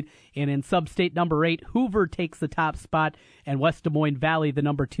 2 seed. And in sub-state number 8, Hoover takes the top spot, and West Des Moines Valley, the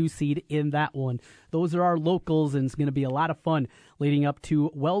number 2 seed in that one. Those are our locals, and it's going to be a lot of fun leading up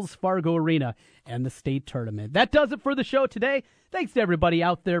to Wells Fargo Arena and the state tournament. That does it for the show today. Thanks to everybody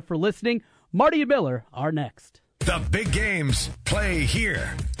out there for listening. Marty and Miller are next. The big games play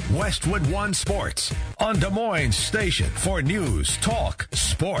here. Westwood One Sports on Des Moines Station for news, talk,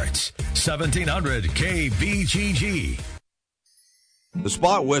 sports. 1700 KBGG. The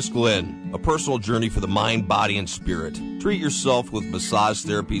Spa at West Glen, a personal journey for the mind, body, and spirit. Treat yourself with massage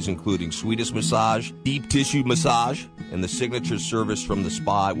therapies including Swedish massage, deep tissue massage, and the signature service from the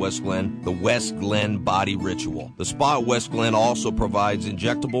Spa at West Glen, the West Glen Body Ritual. The Spa at West Glen also provides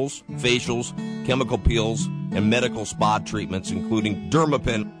injectables, facials, chemical peels, and medical spa treatments, including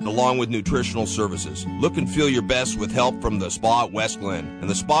Dermapen, along with nutritional services. Look and feel your best with help from the Spa at West Glen. And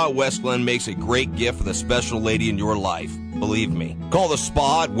the Spa at West Glen makes a great gift for the special lady in your life. Believe me. Call the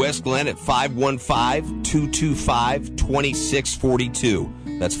Spa at West Glen at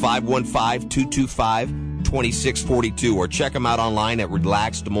 515-225-2642. That's 515-225-2642, or check them out online at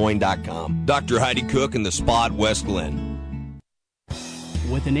relaxdesmoines.com. Dr. Heidi Cook and the Spa at West Glen.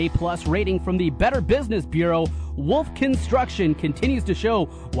 With an A-plus rating from the Better Business Bureau, Wolf Construction continues to show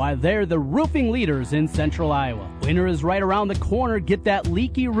why they're the roofing leaders in Central Iowa. Winter is right around the corner. Get that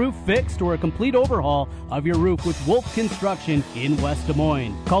leaky roof fixed or a complete overhaul of your roof with Wolf Construction in West Des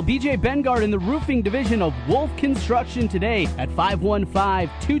Moines. Call BJ Bengard in the roofing division of Wolf Construction today at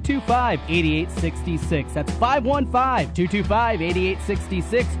 515-225-8866. That's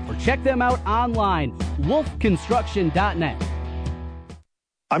 515-225-8866, or check them out online, wolfconstruction.net.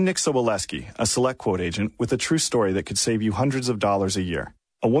 I'm Nick Soboleski, a Select Quote agent with a true story that could save you hundreds of dollars a year.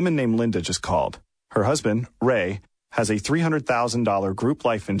 A woman named Linda just called. Her husband, Ray, has a $300,000 group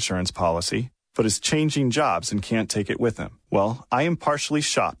life insurance policy, but is changing jobs and can't take it with him. Well, I impartially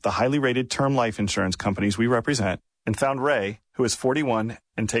shopped the highly rated term life insurance companies we represent and found Ray, who is 41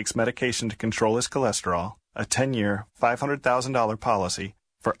 and takes medication to control his cholesterol, a 10-year, $500,000 policy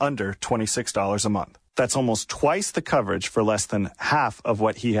for under $26 a month. That's almost twice the coverage for less than half of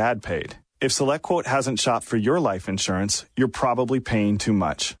what he had paid. If SelectQuote hasn't shopped for your life insurance, you're probably paying too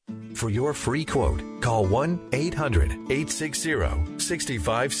much. For your free quote, call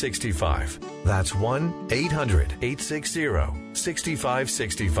 1-800-860-6565. That's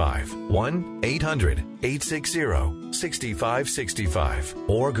 1-800-860-6565. 1-800-860-6565.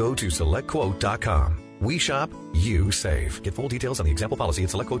 Or go to SelectQuote.com. We shop, you save. Get full details on the example policy at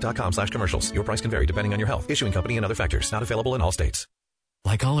SelectQuote.com/commercials. Your price can vary depending on your health, issuing company, and other factors. Not available in all states.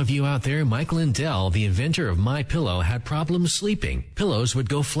 Like all of you out there, Mike Lindell, the inventor of MyPillow, had problems sleeping. Pillows would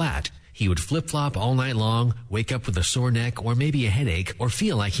go flat. He would flip-flop all night long, wake up with a sore neck or maybe a headache, or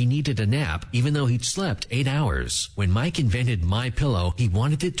feel like he needed a nap, even though he'd slept 8 hours. When Mike invented MyPillow, he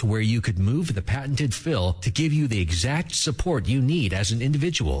wanted it to where you could move the patented fill to give you the exact support you need as an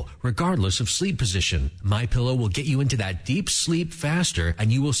individual, regardless of sleep position. MyPillow will get you into that deep sleep faster,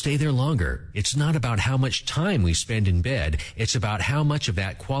 and you will stay there longer. It's not about how much time we spend in bed. It's about how much of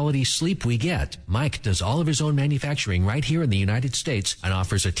that quality sleep we get. Mike does all of his own manufacturing right here in the United States and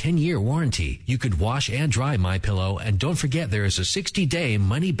offers a 10-year warranty. You could wash and dry MyPillow, and don't forget there is a 60-day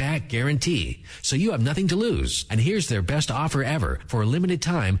money-back guarantee. So you have nothing to lose. And here's their best offer ever. For a limited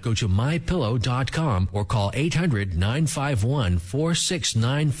time, go to MyPillow.com or call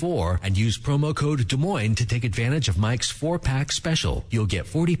 800-951-4694 and use promo code Des Moines to take advantage of Mike's 4-pack special. You'll get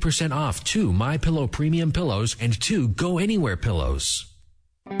 40% off 2 MyPillow premium pillows and 2 Go Anywhere pillows.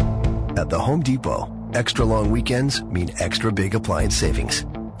 At the Home Depot, extra long weekends mean extra big appliance savings.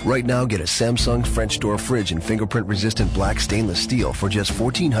 Right now, get a Samsung French door fridge in fingerprint-resistant black stainless steel for just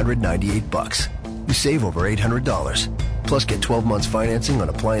 $1,498. You save over $800. Plus, get 12 months financing on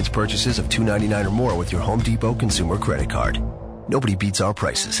appliance purchases of $299 or more with your Home Depot consumer credit card. Nobody beats our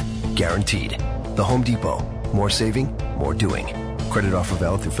prices. Guaranteed. The Home Depot. More saving, more doing. Credit offer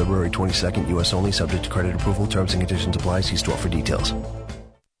valid through February 22nd, U.S. only, subject to credit approval. Terms and conditions apply. See store for details.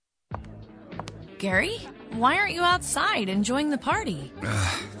 Gary, why aren't you outside enjoying the party?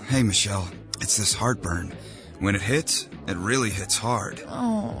 Hey, Michelle. It's this heartburn. When it hits, it really hits hard.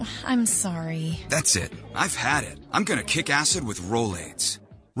 Oh, I'm sorry. That's it. I've had it. I'm gonna kick acid with Rolaids.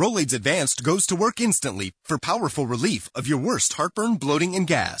 Rolaids Advanced goes to work instantly for powerful relief of your worst heartburn, bloating, and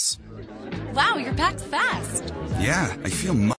gas. Wow, you're packed fast. Yeah, I feel